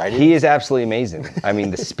you excited? He is absolutely amazing. I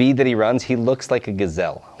mean, the speed that he runs, he looks like a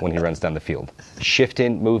gazelle when he runs down the field.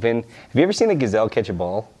 Shifting, moving. Have you ever seen a gazelle catch a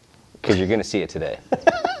ball? Because you're going to see it today.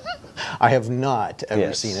 I have not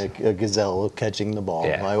ever seen a gazelle catching the ball.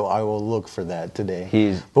 Yeah. I will look for that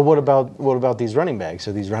today. But what about these running backs?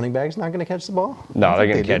 Are these running backs not going to catch the ball? No, they're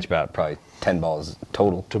going to catch about probably 10 balls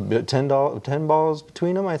total. 10 balls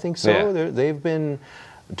between them, I think so. Yeah. They've been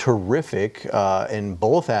terrific in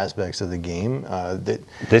both aspects of the game.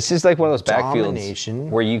 This is like one of those backfields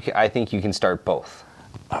where I think you can start both.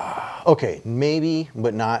 Okay, maybe,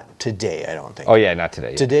 but not today, I don't think. Oh, yeah, not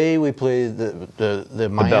today. Today we play the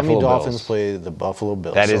Miami Dolphins play the Buffalo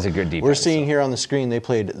Bills. That is a good defense. We're seeing here on the screen they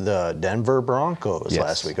played the Denver Broncos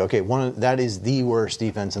last week. Okay, that is the worst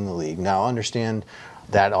defense in the league. Now, understand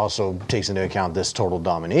that also takes into account this total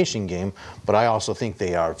domination game, but I also think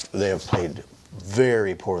they have played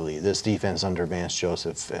very poorly. This defense under Vance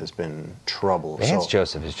Joseph has been trouble. Vance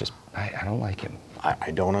Joseph is just, I don't like him.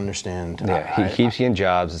 I don't understand. Yeah, he keeps getting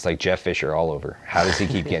jobs. It's like Jeff Fisher all over. How does he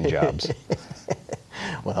keep getting jobs?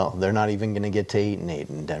 Well, they're not even going to get to 8-8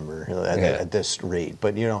 in Denver at this rate.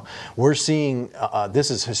 But, we're seeing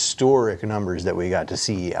this is historic numbers that we got to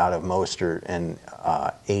see out of Mostert and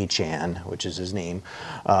Achane, which is his name.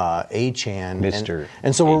 Achane. Mr.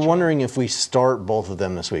 And so we're wondering if we start both of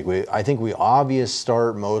them this week. I think we obviously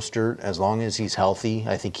start Mostert as long as he's healthy.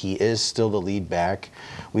 I think he is still the lead back.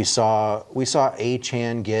 We saw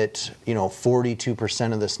Achane get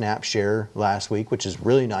 42% of the snap share last week, which is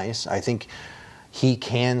really nice. I think he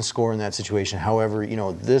can score in that situation. However,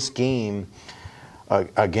 this game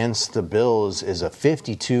against the Bills is a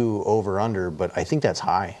 52 over-under, but I think that's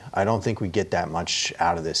high. I don't think we get that much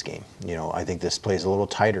out of this game. I think this plays a little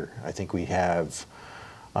tighter. I think we have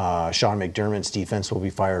Sean McDermott's defense will be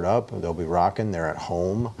fired up. They'll be rocking. They're at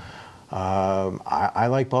home. I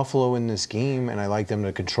like Buffalo in this game, and I like them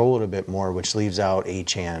to control it a bit more, which leaves out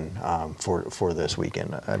Achane for this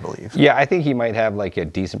weekend, I believe. Yeah, I think he might have like a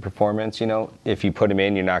decent performance. If you put him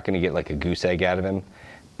in, you're not going to get like a goose egg out of him.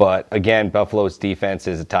 But again, Buffalo's defense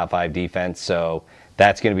is a top 5 defense, so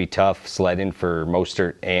that's going to be tough sledding for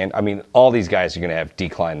Mostert. And I mean, all these guys are going to have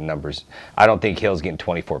declining numbers. I don't think Hill's getting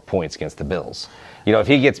 24 points against the Bills. If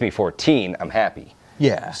he gets me 14, I'm happy.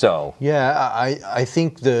 Yeah. So yeah, I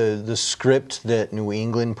think the script that New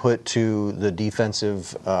England put to the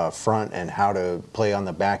defensive front and how to play on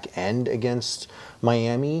the back end against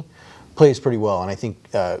Miami plays pretty well, and I think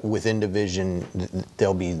within division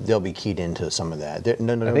they'll be keyed into some of that.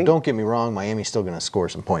 Don't get me wrong, Miami's still going to score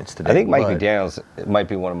some points today. I think Mike McDaniels might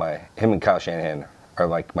be him and Kyle Shanahan are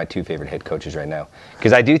like my 2 favorite head coaches right now,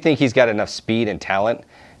 because I do think he's got enough speed and talent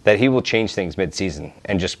that he will change things mid-season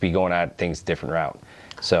and just be going at things a different route.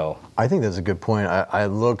 So I think that's a good point. I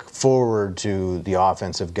look forward to the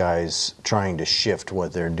offensive guys trying to shift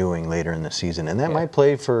what they're doing later in the season, and that might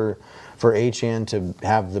play for Achane to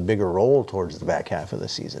have the bigger role towards the back half of the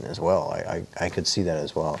season as well. I could see that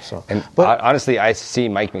as well. So, but honestly, I see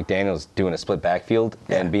Mike McDaniels doing a split backfield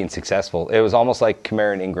and being successful. It was almost like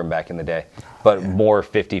Kamara and Ingram back in the day, but more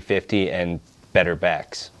 50-50 and better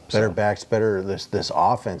backs. Better backs, better. This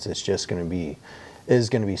offense is just going to be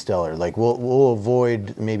stellar. Like we'll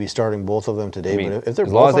avoid maybe starting both of them today, but if they're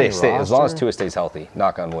as both long as Tua stays healthy,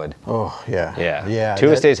 knock on wood. Oh yeah.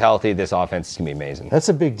 Tua stays healthy, this offense is gonna be amazing. That's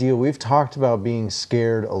a big deal. We've talked about being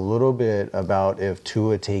scared a little bit about if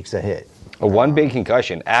Tua takes a hit. One big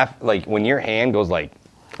concussion, like when your hand goes like,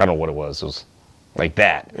 I don't know what it was like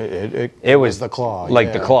that. It was the claw.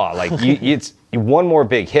 Like the claw. Like it's one more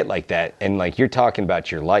big hit like that, and like you're talking about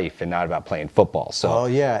your life and not about playing football. So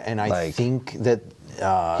and I think that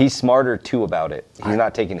he's smarter too about it. He's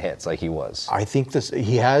not taking hits like he was. I think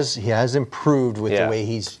he has improved with the way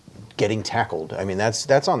he's getting tackled. I mean that's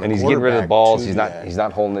on the and he's getting rid of the balls. He's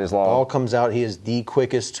not holding it as long. Ball comes out. He is the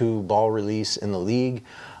quickest to ball release in the league.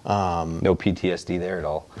 No PTSD there at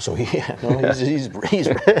all. So he's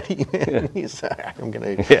ready, man.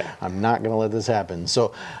 I'm not gonna let this happen.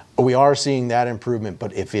 So we are seeing that improvement.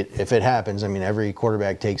 But if it happens, I mean, every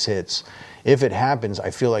quarterback takes hits. If it happens, I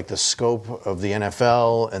feel like the scope of the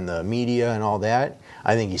NFL and the media and all that,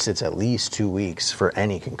 I think he sits at least 2 weeks for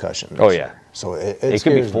any concussion. Oh yeah. So it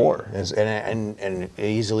could be 4, and it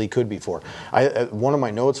easily could be 4. One of my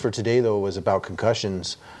notes for today though was about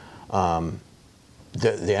concussions.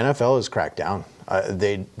 The NFL has cracked down.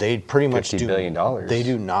 They pretty much $50 billion. They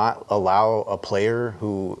do not allow a player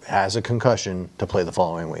who has a concussion to play the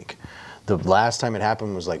following week. The last time it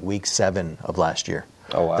happened was like week 7 of last year.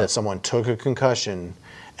 Oh wow! That someone took a concussion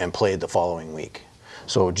and played the following week.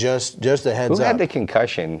 So just a heads up. Who had the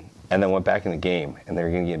concussion and then went back in the game and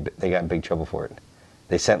they got in big trouble for it?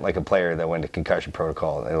 They sent like a player that went to concussion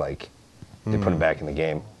protocol and they put him back in the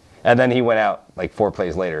game. And then he went out like 4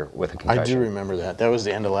 plays later with a concussion. I do remember that. That was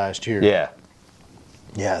the end of last year. Yeah.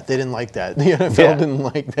 Yeah, they didn't like that. The NFL didn't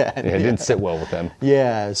like that. Yeah, it didn't sit well with them.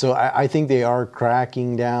 Yeah, so I think they are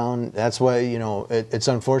cracking down. That's why, it's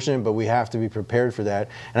unfortunate, but we have to be prepared for that.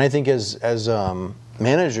 And I think as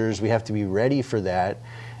managers, we have to be ready for that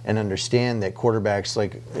and understand that quarterbacks,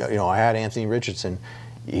 like, I had Anthony Richardson.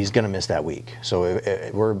 He's going to miss that week. So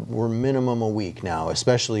we're minimum a week now,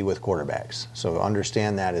 especially with quarterbacks. So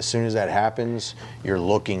understand that as soon as that happens, you're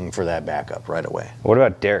looking for that backup right away. What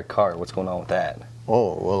about Derek Carr? What's going on with that?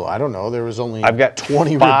 Oh, well, I don't know. There was only I've got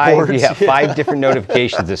 20 reports. Yeah, 5 different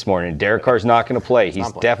notifications this morning. Derek Carr's not going to play. He's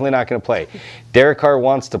definitely not going to play. Derek Carr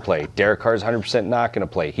wants to play. Derek Carr's 100% not going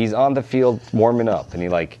to play. He's on the field warming up. And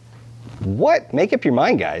you're like, what? Make up your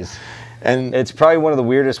mind, guys. And it's probably one of the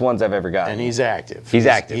weirdest ones I've ever gotten. And he's active. He's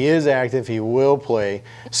active. He is active. He will play.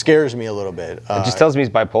 Scares me a little bit. It just tells me he's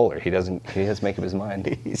bipolar. He has to make up his mind.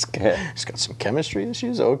 He's got some chemistry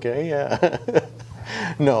issues? Okay, yeah.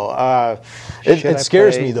 No, it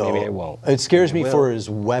scares me though. Maybe I won't. It scares me for his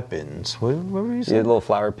weapons. What were you saying? A little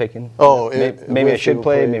flower picking. Oh, maybe I should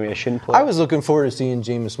play. Maybe I shouldn't play. I was looking forward to seeing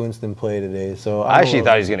Jameis Winston play today. So I actually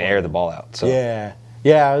thought he was going to air the ball out. So. Yeah.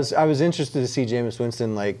 I was interested to see Jameis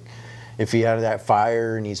Winston, like, if he had that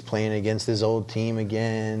fire and he's playing against his old team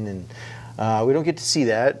again, and we don't get to see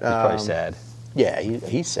that. He's probably sad. Yeah,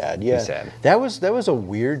 he's sad. Yeah, he's sad. That was a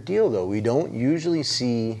weird deal though. We don't usually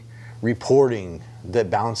see reporting that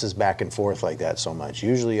bounces back and forth like that so much.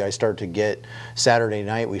 Usually I start to get Saturday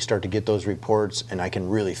night, we start to get those reports, and I can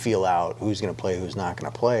really feel out who's going to play, who's not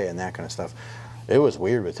going to play, and that kind of stuff. It was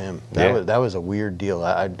weird with him. That was a weird deal.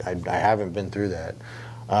 I haven't been through that.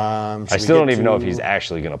 I still don't even know if he's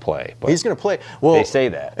actually going to play. But he's going to play. Well, they say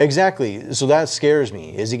that. Exactly. So that scares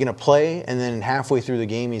me. Is he going to play, and then halfway through the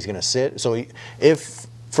game he's going to sit? So if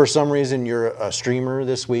for some reason you're a streamer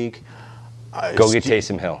this week, go get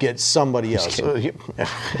Taysom Hill. Get somebody else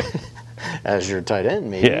as your tight end,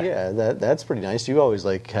 maybe. Yeah, that's pretty nice. You always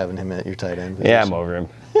like having him at your tight end position. Yeah, I'm over him.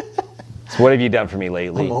 So what have you done for me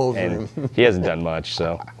lately? I'm over him. He hasn't done much,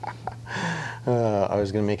 so. I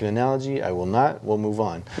was going to make an analogy. I will not. We'll move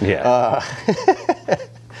on. Yeah.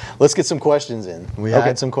 Let's get some questions in. We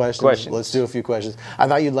had some questions. Let's do a few questions. I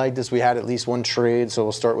thought you'd like this. We had at least one trade, so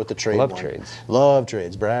we'll start with the trade one. Love trades. Love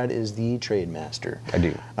trades. Brad is the trade master. I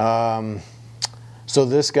do. So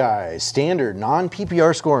this guy, standard,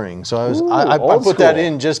 non-PPR scoring. So I put that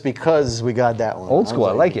in just because we got that one. Old school,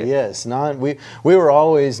 I like it. Yes, we were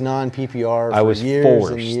always non-PPR for years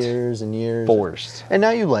and years and years. Forced. And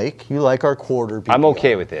now you like our quarter PPR. I'm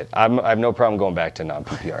okay with it. I have no problem going back to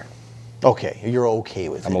non-PPR. Okay, you're okay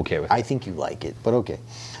with it. I'm okay with it. I think you like it, but okay.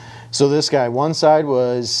 So this guy, one side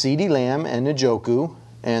was CeeDee Lamb and Njoku,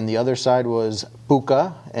 and the other side was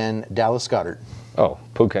Puka and Dallas Goedert. Oh,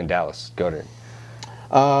 Puka and Dallas Goedert.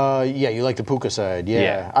 Yeah, you like the Puka side.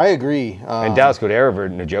 Yeah. I agree. And Dallas Goedert over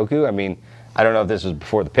Njoku. I mean, I don't know if this was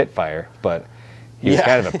before the pit fire, but he was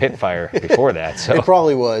kind of a pit fire before that. So it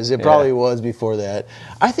probably was. It probably was before that.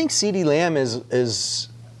 I think CeeDee Lamb is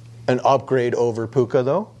an upgrade over Puka,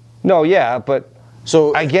 though. No, yeah, but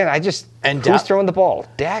so again, who's throwing the ball?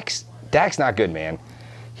 Dak's not good, man.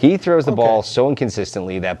 He throws the ball so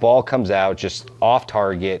inconsistently. That ball comes out just off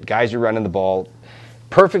target. Guys are running the ball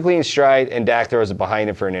perfectly in stride, and Dak throws it behind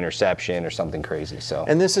him for an interception or something crazy. So,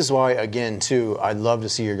 and this is why, again, too, I'd love to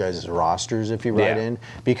see your guys' rosters if you write in,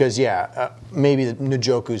 because maybe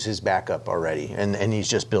Njoku's his backup already, and he's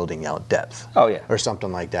just building out depth. Oh yeah, or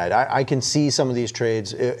something like that. I can see some of these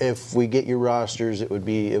trades. If we get your rosters, it would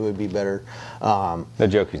be better.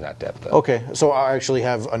 Njoku's not depth though. Okay, so I actually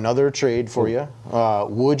have another trade for you.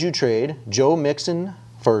 Would you trade Joe Mixon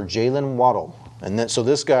for Jalen Waddle? And then, so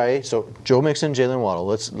this guy, Joe Mixon, Jalen Waddle.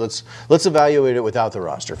 Let's evaluate it without the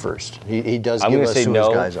roster first. He does give us who his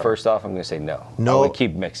guys are. First off, I'm going to say no. No, I would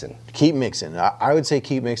keep Mixon. Keep Mixon. I would say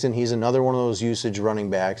keep Mixon. He's another one of those usage running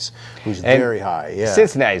backs who's very high. Yeah.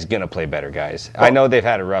 Cincinnati's going to play better, guys. I know they've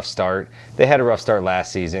had a rough start. They had a rough start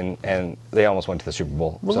last season, and they almost went to the Super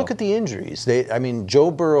Bowl. Well, look at the injuries. Joe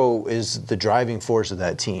Burrow is the driving force of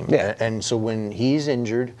that team. Yeah. And so when he's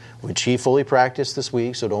injured, which he fully practiced this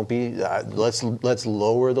week, so don't be. Let's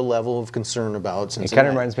lower the level of concern about Cincinnati. It kind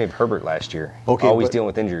of reminds me of Herbert last year. Okay, always dealing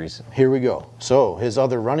with injuries. Here we go. So his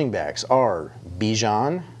other running backs are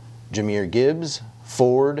Bijan, Jahmyr Gibbs,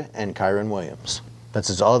 Ford, and Kyren Williams. That's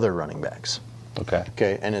his other running backs. Okay.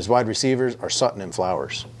 Okay, and his wide receivers are Sutton and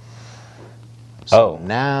Flowers. So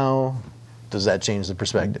now, does that change the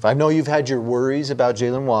perspective? I know you've had your worries about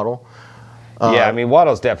Jalen Waddle. Yeah, I mean,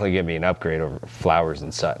 Waddle's definitely giving me an upgrade over Flowers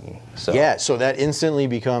and Sutton. So. Yeah, so that instantly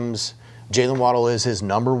becomes Jalen Waddle is his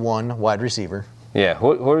number one wide receiver. Yeah,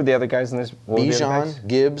 who are the other guys in this? Bijan,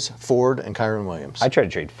 Gibbs, Ford, and Kyren Williams. I try to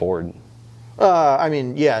trade Ford. I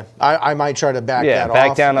might try to back that off. Yeah,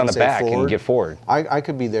 back down on the back and get Ford. I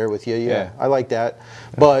could be there with you. Yeah, I like that.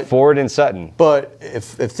 But Ford and Sutton. But if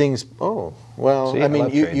things, you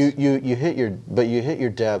hit your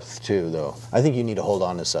depth too, though. I think you need to hold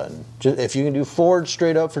on to Sutton. If you can do Ford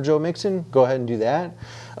straight up for Joe Mixon, go ahead and do that.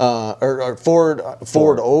 Or Ford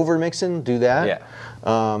over Mixon, do that. Yeah.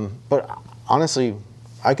 But honestly,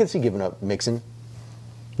 I could see giving up Mixon.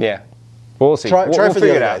 Yeah. We'll see. Try we'll for figure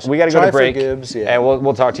the it out. guys. We got to go to break, Gibbs, and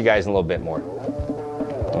we'll talk to you guys in a little bit more.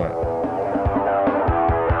 All right.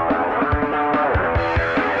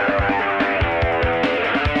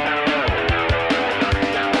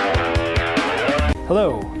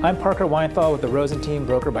 Hello, I'm Parker Weinthal with the Rosen Team,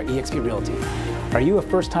 broker by eXp Realty. Are you a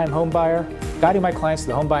first-time home buyer? Guiding my clients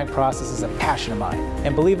through the home buying process is a passion of mine,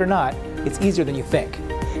 and believe it or not, it's easier than you think.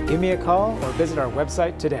 Give me a call or visit our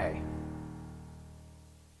website today.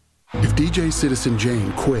 If DJ Citizen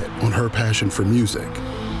Jane quit on her passion for music,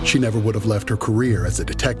 she never would have left her career as a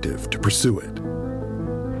detective to pursue it.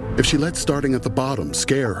 If she let starting at the bottom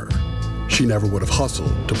scare her, she never would have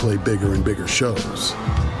hustled to play bigger and bigger shows.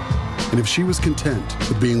 And if she was content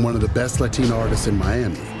with being one of the best Latina artists in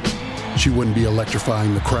Miami, she wouldn't be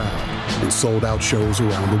electrifying the crowd in sold-out shows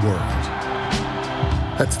around the world.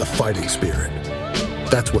 That's the fighting spirit.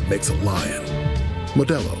 That's what makes a lion.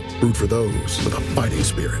 Modelo, brewed for those with a fighting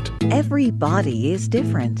spirit. Every body is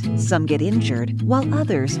different. Some get injured, while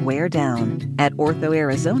others wear down. At Ortho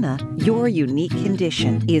Arizona, your unique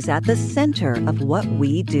condition is at the center of what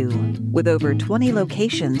we do. With over 20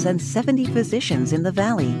 locations and 70 physicians in the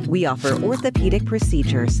Valley, we offer orthopedic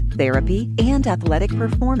procedures, therapy, and athletic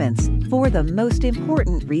performance for the most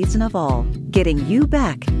important reason of all, getting you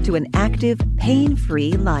back to an active,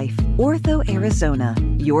 pain-free life. Ortho Arizona,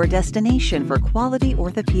 your destination for quality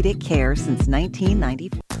orthopedic care since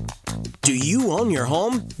 1994. Do you own your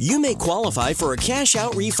home? You may qualify for a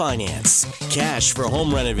cash-out refinance. Cash for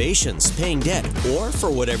home renovations, paying debt, or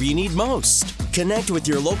for whatever you need most. Connect with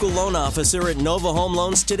your local loan officer at Nova Home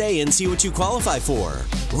Loans today and see what you qualify for.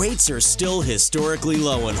 Rates are still historically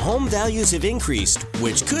low and home values have increased,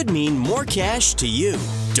 which could mean more cash to you.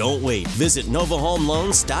 Don't wait. Visit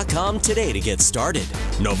NovaHomeLoans.com today to get started.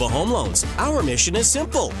 Nova Home Loans. Our mission is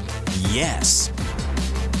simple. Yes.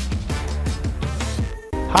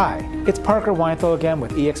 Hi, it's Parker Weinthal again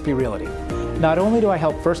with eXp Realty. Not only do I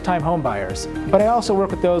help first-time home buyers, but I also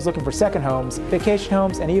work with those looking for second homes, vacation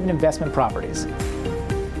homes, and even investment properties.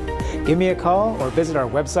 Give me a call or visit our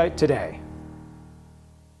website today.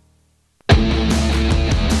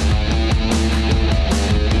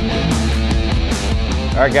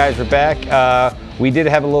 All right, guys, we're back. We did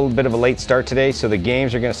have a little bit of a late start today, so the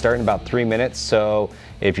games are going to start in about 3 minutes. So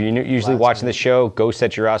if you're usually watching the show, go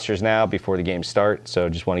set your rosters now before the games start. So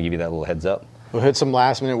just want to give you that little heads up. We'll hit some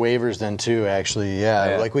last-minute waivers then, too, actually.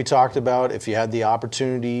 Yeah, like we talked about, if you had the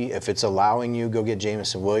opportunity, if it's allowing you, go get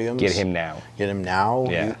Jameson Williams. Get him now. Get him now.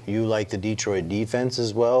 Yeah. You like the Detroit defense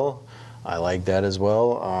as well. I like that as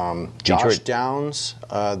well. Josh Downs,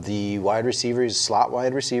 the wide receiver, he's a slot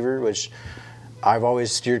wide receiver, which I've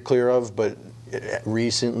always steered clear of, but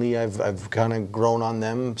recently I've kind of grown on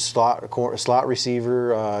them. Slot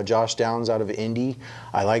receiver, Josh Downs out of Indy.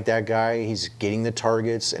 I like that guy. He's getting the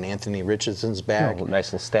targets, and Anthony Richardson's back. Oh, nice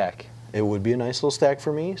little stack. It would be a nice little stack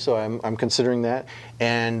for me, so I'm considering that.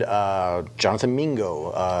 And Jonathan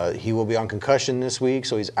Mingo, he will be on concussion this week,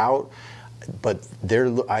 so he's out. But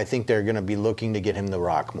I think they're going to be looking to get him the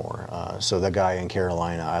rock more. So the guy in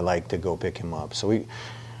Carolina, I like to go pick him up. So we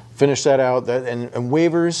finish that out. And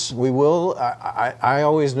waivers, we will. I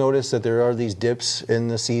always notice that there are these dips in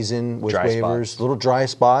the season with waivers, little dry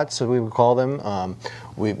spots, as we would call them.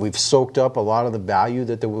 We've soaked up a lot of the value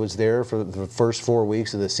that was there for the first 4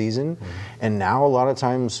 weeks of the season. Mm-hmm. And now a lot of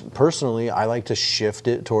times, personally, I like to shift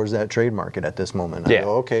it towards that trade market at this moment. I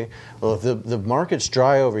go, okay, well, if the market's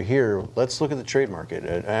dry over here, let's look at the trade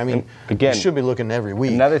market. I mean, again, you should be looking every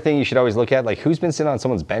week. Another thing you should always look at, like, who's been sitting on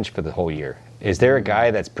someone's bench for the whole year? Is there a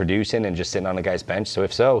guy that's producing and just sitting on a guy's bench? So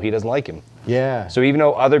if so, he doesn't like him. Yeah. So even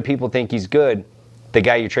though other people think he's good, the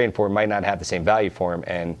guy you're trading for might not have the same value for him.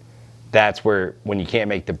 And that's where, when you can't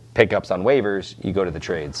make the pickups on waivers, you go to the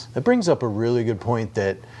trades. That brings up a really good point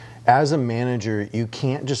that as a manager, you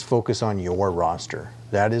can't just focus on your roster.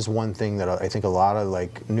 That is one thing that I think a lot of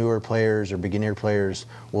like newer players or beginner players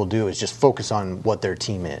will do, is just focus on what their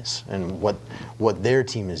team is and what their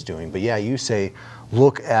team is doing. But yeah, you say,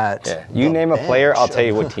 look at you name a player, I'll tell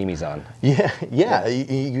you what team he's on. Yeah.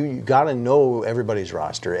 You got to know everybody's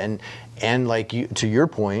roster, and like to your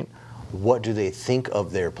point, what do they think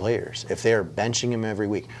of their players if they're benching him every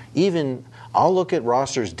week? Even I'll look at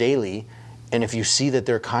rosters daily, and if you see that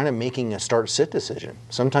they're kind of making a start-sit decision,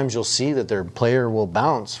 sometimes you'll see that their player will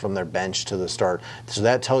bounce from their bench to the start. So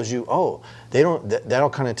that tells you, that'll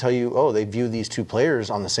kind of tell you, they view these two players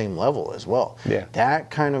on the same level as well. Yeah.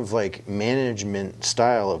 That kind of like management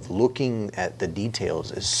style of looking at the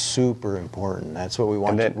details is super important. That's what we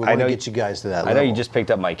want to get you guys to that level. I know you just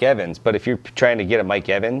picked up Mike Evans, but if you're trying to get a Mike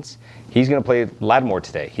Evans, he's going to play Lattimore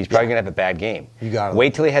today. He's probably going to have a bad game. You got to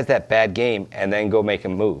wait till he has that bad game and then go make a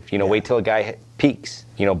move. Wait till a guy peaks.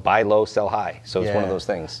 Buy low, sell high. So it's one of those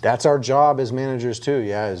things. That's our job as managers too.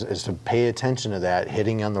 Is to pay attention to that,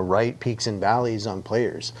 hitting on the right peaks and valleys on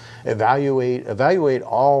players. Evaluate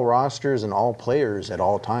all rosters and all players at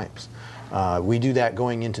all times. We do that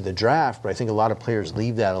going into the draft, but I think a lot of players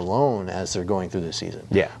leave that alone as they're going through the season.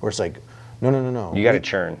 Yeah. Where it's like, no. You got to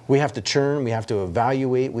churn. We have to churn. We have to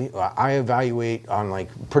evaluate. I evaluate on like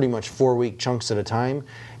pretty much 4-week chunks at a time.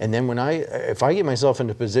 And then if I get myself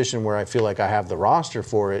into a position where I feel like I have the roster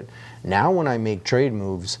for it, now when I make trade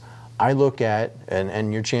moves, I look at,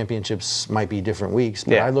 and your championships might be different weeks,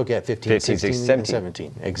 but I look at 15, 16, and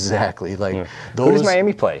 17. Exactly. Like who does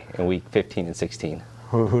Miami play in week 15 and 16?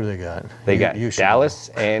 Who do they got? They got Dallas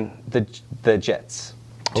and the Jets.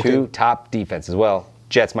 Two top defenses. Well,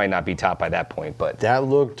 Jets might not be top by that point, but that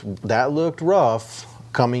looked rough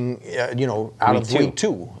coming, out of week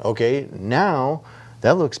 2. Okay, now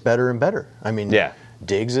that looks better and better. I mean,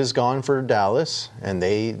 Diggs is gone for Dallas, and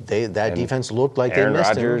that defense looked like they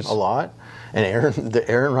missed him a lot. And the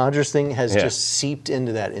Aaron Rodgers thing has just seeped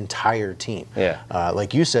into that entire team. Yeah.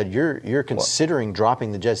 Like you said, you're considering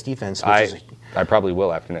dropping the Jets defense. I probably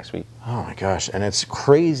will after next week. Oh my gosh! And it's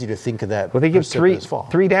crazy to think of that. Well, they get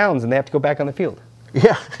three downs and they have to go back on the field.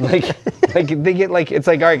 Yeah. like they get it's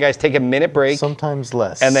like, all right, guys, take a minute break. Sometimes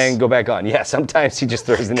less. And then go back on. Yeah. Sometimes he just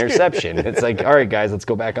throws an interception. It's like, all right, guys, let's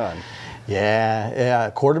go back on. Yeah.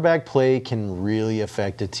 Quarterback play can really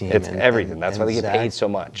affect a team. It's everything. That's why they get paid so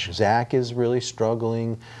much. Zach is really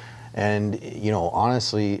struggling. And,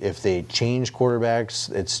 honestly, if they change quarterbacks,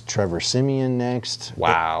 it's Trevor Siemian next.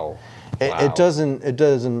 Wow. It doesn't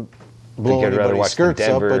blow anybody's skirts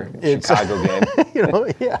up, but it's Chicago game.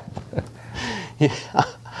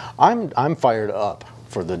 I'm fired up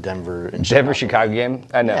for the Denver Chicago game.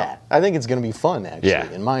 I know. Yeah, I think it's going to be fun,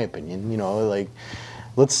 actually, in my opinion.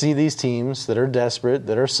 Let's see these teams that are desperate,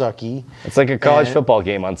 that are sucky. It's like a college football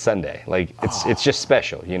game on Sunday. It's just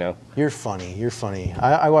special, You're funny.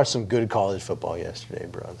 I watched some good college football yesterday,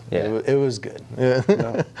 brother. Yeah. It was good.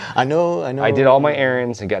 I know. I did all my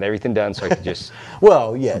errands and got everything done so I could just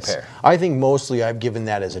well, yes. prepare. I think mostly I've given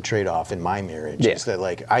that as a trade-off in my marriage. Yeah. Is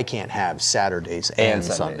that I can't have Saturdays and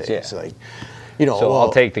Sundays. Yeah.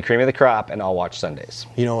 I'll take the cream of the crop and I'll watch Sundays.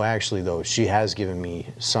 Actually, though, she has given me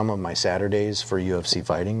some of my Saturdays for UFC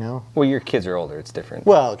fighting now. Well, your kids are older. It's different.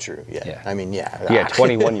 Well, true. Yeah. I mean, yeah. Yeah,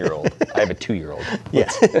 21-year-old. I have a 2-year-old. Yeah.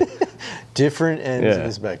 Different ends of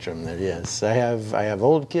the spectrum there, yes. I have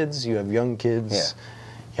old kids. You have young kids.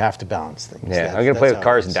 Yeah. You have to balance things. Yeah, I'm going to play with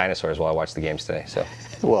cars and dinosaurs while I watch the games today. So.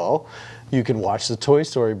 Well, you can watch the Toy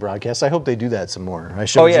Story broadcast. I hope they do that some more.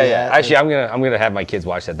 Yeah. Actually, I'm gonna have my kids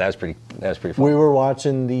watch that. That was pretty fun. We were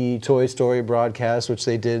watching the Toy Story broadcast, which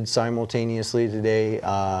they did simultaneously today.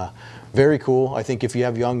 Very cool. I think if you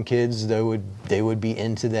have young kids, they would be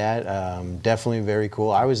into that. Definitely very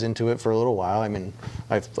cool. I was into it for a little while. I mean,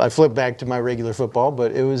 I flipped back to my regular football,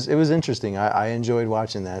 but it was interesting. I enjoyed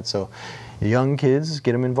watching that. So. Young kids,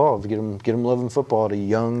 get them involved, get them loving football at a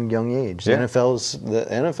young age. Yeah. The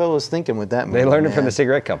NFL is thinking with that. They learned it from the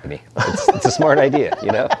cigarette company. It's a smart idea,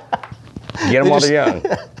 Get them while they're young.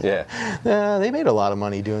 Yeah. They made a lot of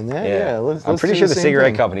money doing that. Yeah. I'm pretty sure the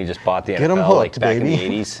cigarette company just bought the NFL get them hooked, back baby.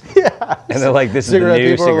 in the 80s. Yeah. And they're like, this is the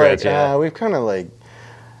new cigarettes. We've kind of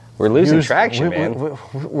we're losing traction, man.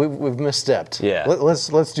 We've misstepped. Yeah.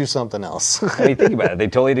 Let's do something else. I mean, think about it. They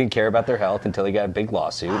totally didn't care about their health until they got a big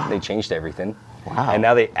lawsuit. They changed everything. Wow. And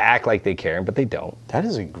now they act like they care, but they don't. That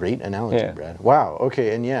is a great analogy, Brad. Wow.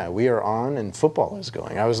 Okay. And we are on, and football is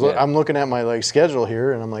going. I'm looking at my schedule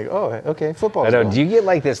here, and I'm like, oh, okay, football. I know. Do you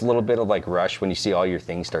get this little bit of rush when you see all your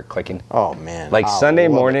things start clicking? Oh man. Sunday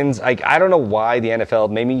mornings. I don't know why the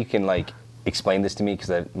NFL. Maybe you can explain this to me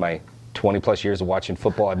because my 20 plus years of watching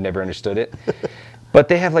football, I've never understood it. But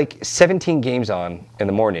they have 17 games on in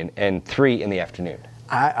the morning and 3 in the afternoon.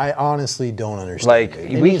 I honestly don't understand. It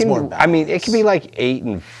could be 8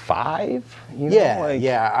 and 5.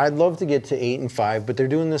 Yeah. I'd love to get to 8 and 5, but they're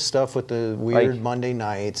doing this stuff with the weird Monday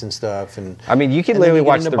nights and stuff. And you can literally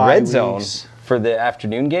watch the red zone for the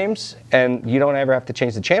afternoon games, and you don't ever have to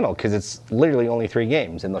change the channel because it's literally only 3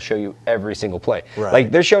 games, and they'll show you every single play. Right.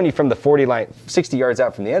 They're showing you from the 40 line, 60 yards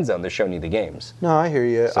out from the end zone. They're showing you the games. No, I hear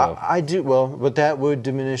you. So. I do but that would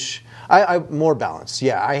diminish. I more balance.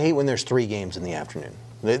 Yeah, I hate when there's 3 games in the afternoon.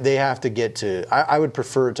 They have to get to. I would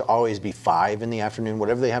prefer it to always be 5 in the afternoon.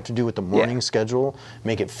 Whatever they have to do with the morning schedule,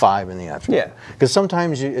 make it 5 in the afternoon. Yeah. Because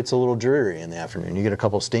sometimes it's a little dreary in the afternoon. You get a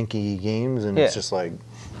couple stinky games, and it's just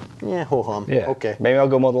ho hum. Yeah. Okay. Maybe I'll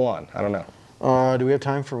go mow the lawn. I don't know. Do we have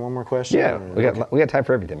time for one more question? Yeah. We got time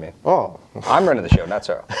for everything, man. Oh. I'm running the show, not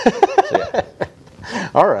Sarah.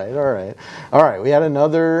 All right. We had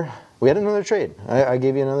another trade. I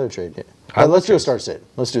gave you another trade. Let's do a start sit.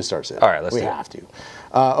 All right, we have to.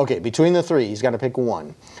 Okay, between the 3, he's got to pick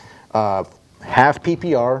one. Half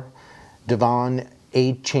PPR, Devon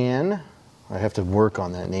Achane. I have to work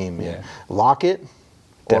on that name. Yeah. Lockett or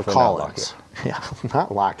Definitely Collins? Yeah,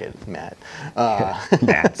 not Lockett, Matt.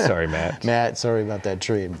 Matt, sorry, Matt. Matt, sorry about that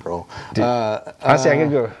trade, bro. Dude, honestly, I gotta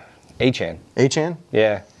go Achane. Achane?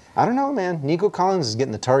 Yeah. I don't know, man. Nico Collins is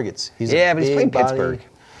getting the targets. But he's playing Pittsburgh.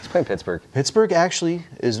 He's playing Pittsburgh. Pittsburgh actually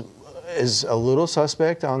is a little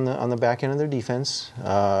suspect on the back end of their defense.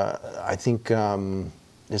 I think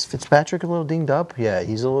is Fitzpatrick a little dinged up? Yeah,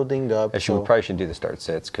 he's a little dinged up. Actually, we probably should do the start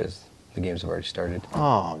sets because the games have already started.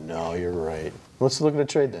 Oh no, you're right. Let's look at a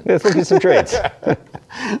trade then. Let's look at some trades.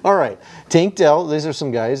 All right, Tank Dell. These are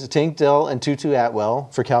some guys. Tank Dell and Tutu Atwell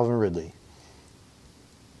for Calvin Ridley.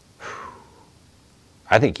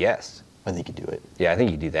 I think yes. I think you do it. Yeah, I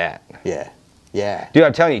think you do that. Yeah. Yeah. Dude,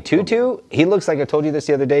 I'm telling you, Tutu, he looks like, I told you this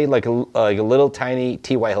the other day, like a little tiny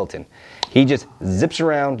T.Y. Hilton. He just zips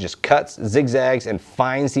around, just cuts, zigzags, and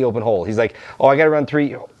finds the open hole. He's like, oh, I got to run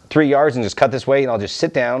three yards and just cut this way, and I'll just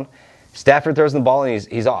sit down. Stafford throws the ball, and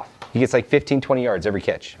he's off. He gets like 15, 20 yards every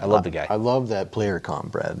catch. I love the guy. I love that player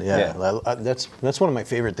comp, Brad. Yeah. That's one of my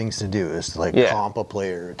favorite things to do is to like comp a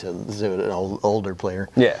player to an older player.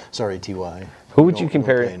 Yeah. Sorry, T.Y. Who would you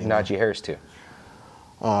compare Najee Harris to?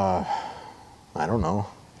 I don't know.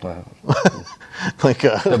 Like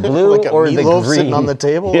the blue like a or the green sitting on the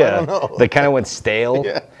table. Yeah, I don't know. That kind of went stale.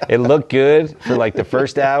 Yeah. It looked good for like the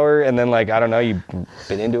first hour, and then like I don't know, you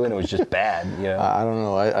bit into it, and it was just bad. You know? I don't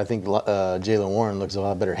know. I think Jaylen Warren looks a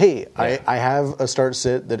lot better. Hey, yeah. I have a start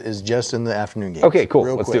sit that is just in the afternoon games. Okay, cool.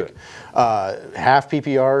 Let's quick. do it. Half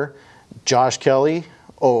PPR, Josh Kelly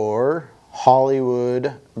or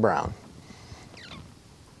Hollywood Brown.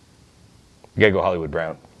 You gotta go Hollywood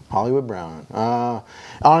Brown. Hollywood Brown.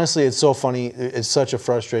 Honestly, it's so funny. It's such a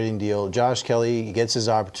frustrating deal. Josh Kelly, he gets his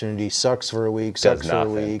opportunity, sucks for a week,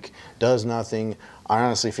 does nothing. I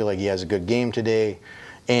honestly feel like he has a good game today.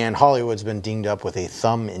 And Hollywood's been dinged up with a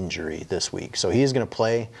thumb injury this week. So he's going to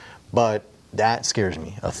play, but that scares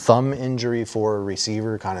me. A thumb injury for a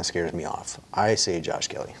receiver kind of scares me off. I say Josh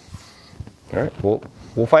Kelly. All right. Well,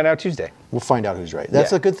 we'll find out Tuesday. We'll find out who's right.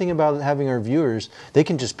 That's a good thing about having our viewers. They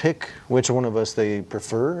can just pick which one of us they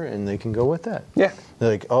prefer, and they can go with that. Yeah.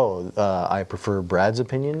 They're like, I prefer Brad's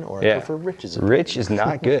opinion, or I prefer Rich's opinion. Rich is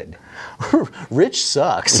not good. Rich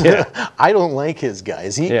sucks. Yeah. I don't like his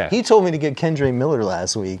guys. He told me to get Kendre Miller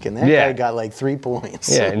last week, and that guy got like 3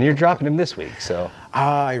 points. Yeah, and you're dropping him this week, so.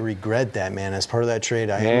 I regret that, man. As part of that trade,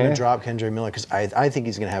 I'm going to drop Kendre Miller because I think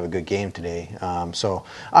he's going to have a good game today.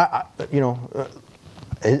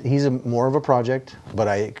 He's more of a project, but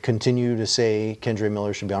I continue to say Kendre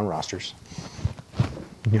Miller should be on rosters.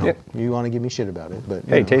 You want to give me shit about it, but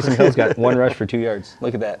hey, Taysom Hill's got 1 rush for 2 yards.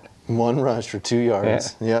 Look at that. 1 rush for 2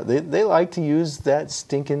 yards. Yeah, they like to use that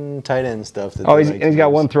stinking tight end stuff. He's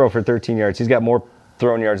got 1 throw for 13 yards. He's got more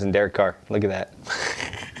throwing yards than Derek Carr. Look at that.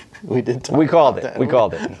 We did talk. We called it. We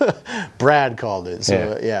called it. Brad called it.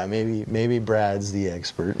 So maybe Brad's the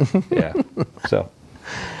expert. Yeah. So.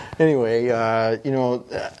 Anyway,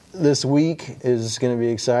 this week is going to be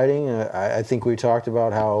exciting. I think we talked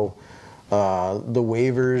about how the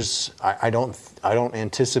waivers. I don't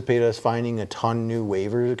anticipate us finding a ton new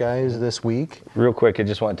waivers guys this week. Real quick, I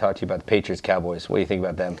just want to talk to you about the Patriots Cowboys. What do you think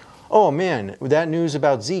about them? Oh man, that news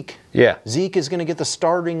about Zeke. Yeah, Zeke is going to get the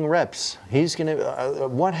starting reps. He's going to.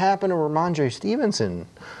 What happened to Ramondre Stevenson?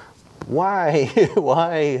 Why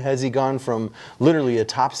has he gone from literally a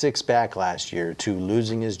top 6 back last year to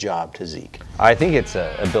losing his job to Zeke? I think it's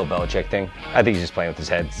a Bill Belichick thing. I think he's just playing with his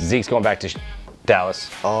head. Zeke's going back to Dallas.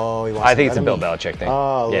 Oh, he wants I think it's a Bill Belichick thing.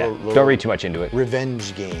 Oh, don't read too much into it.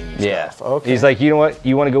 Revenge game stuff. Okay. He's like, you know what?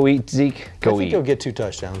 You want to go eat, Zeke? Go eat. I think he'll get 2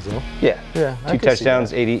 touchdowns, though. Yeah. 2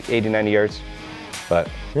 touchdowns, 80, 90 yards. But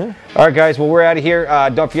yeah. All right, guys. Well, we're out of here.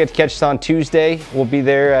 Don't forget to catch us on Tuesday. We'll be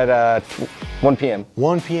there at 1 p.m.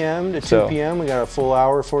 1 p.m. to 2 p.m. We got a full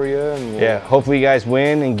hour for you. And hopefully you guys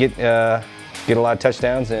win and get a lot of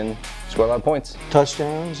touchdowns and score a lot of points.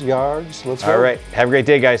 Touchdowns, yards. Let's go. All right. Have a great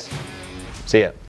day, guys. See ya.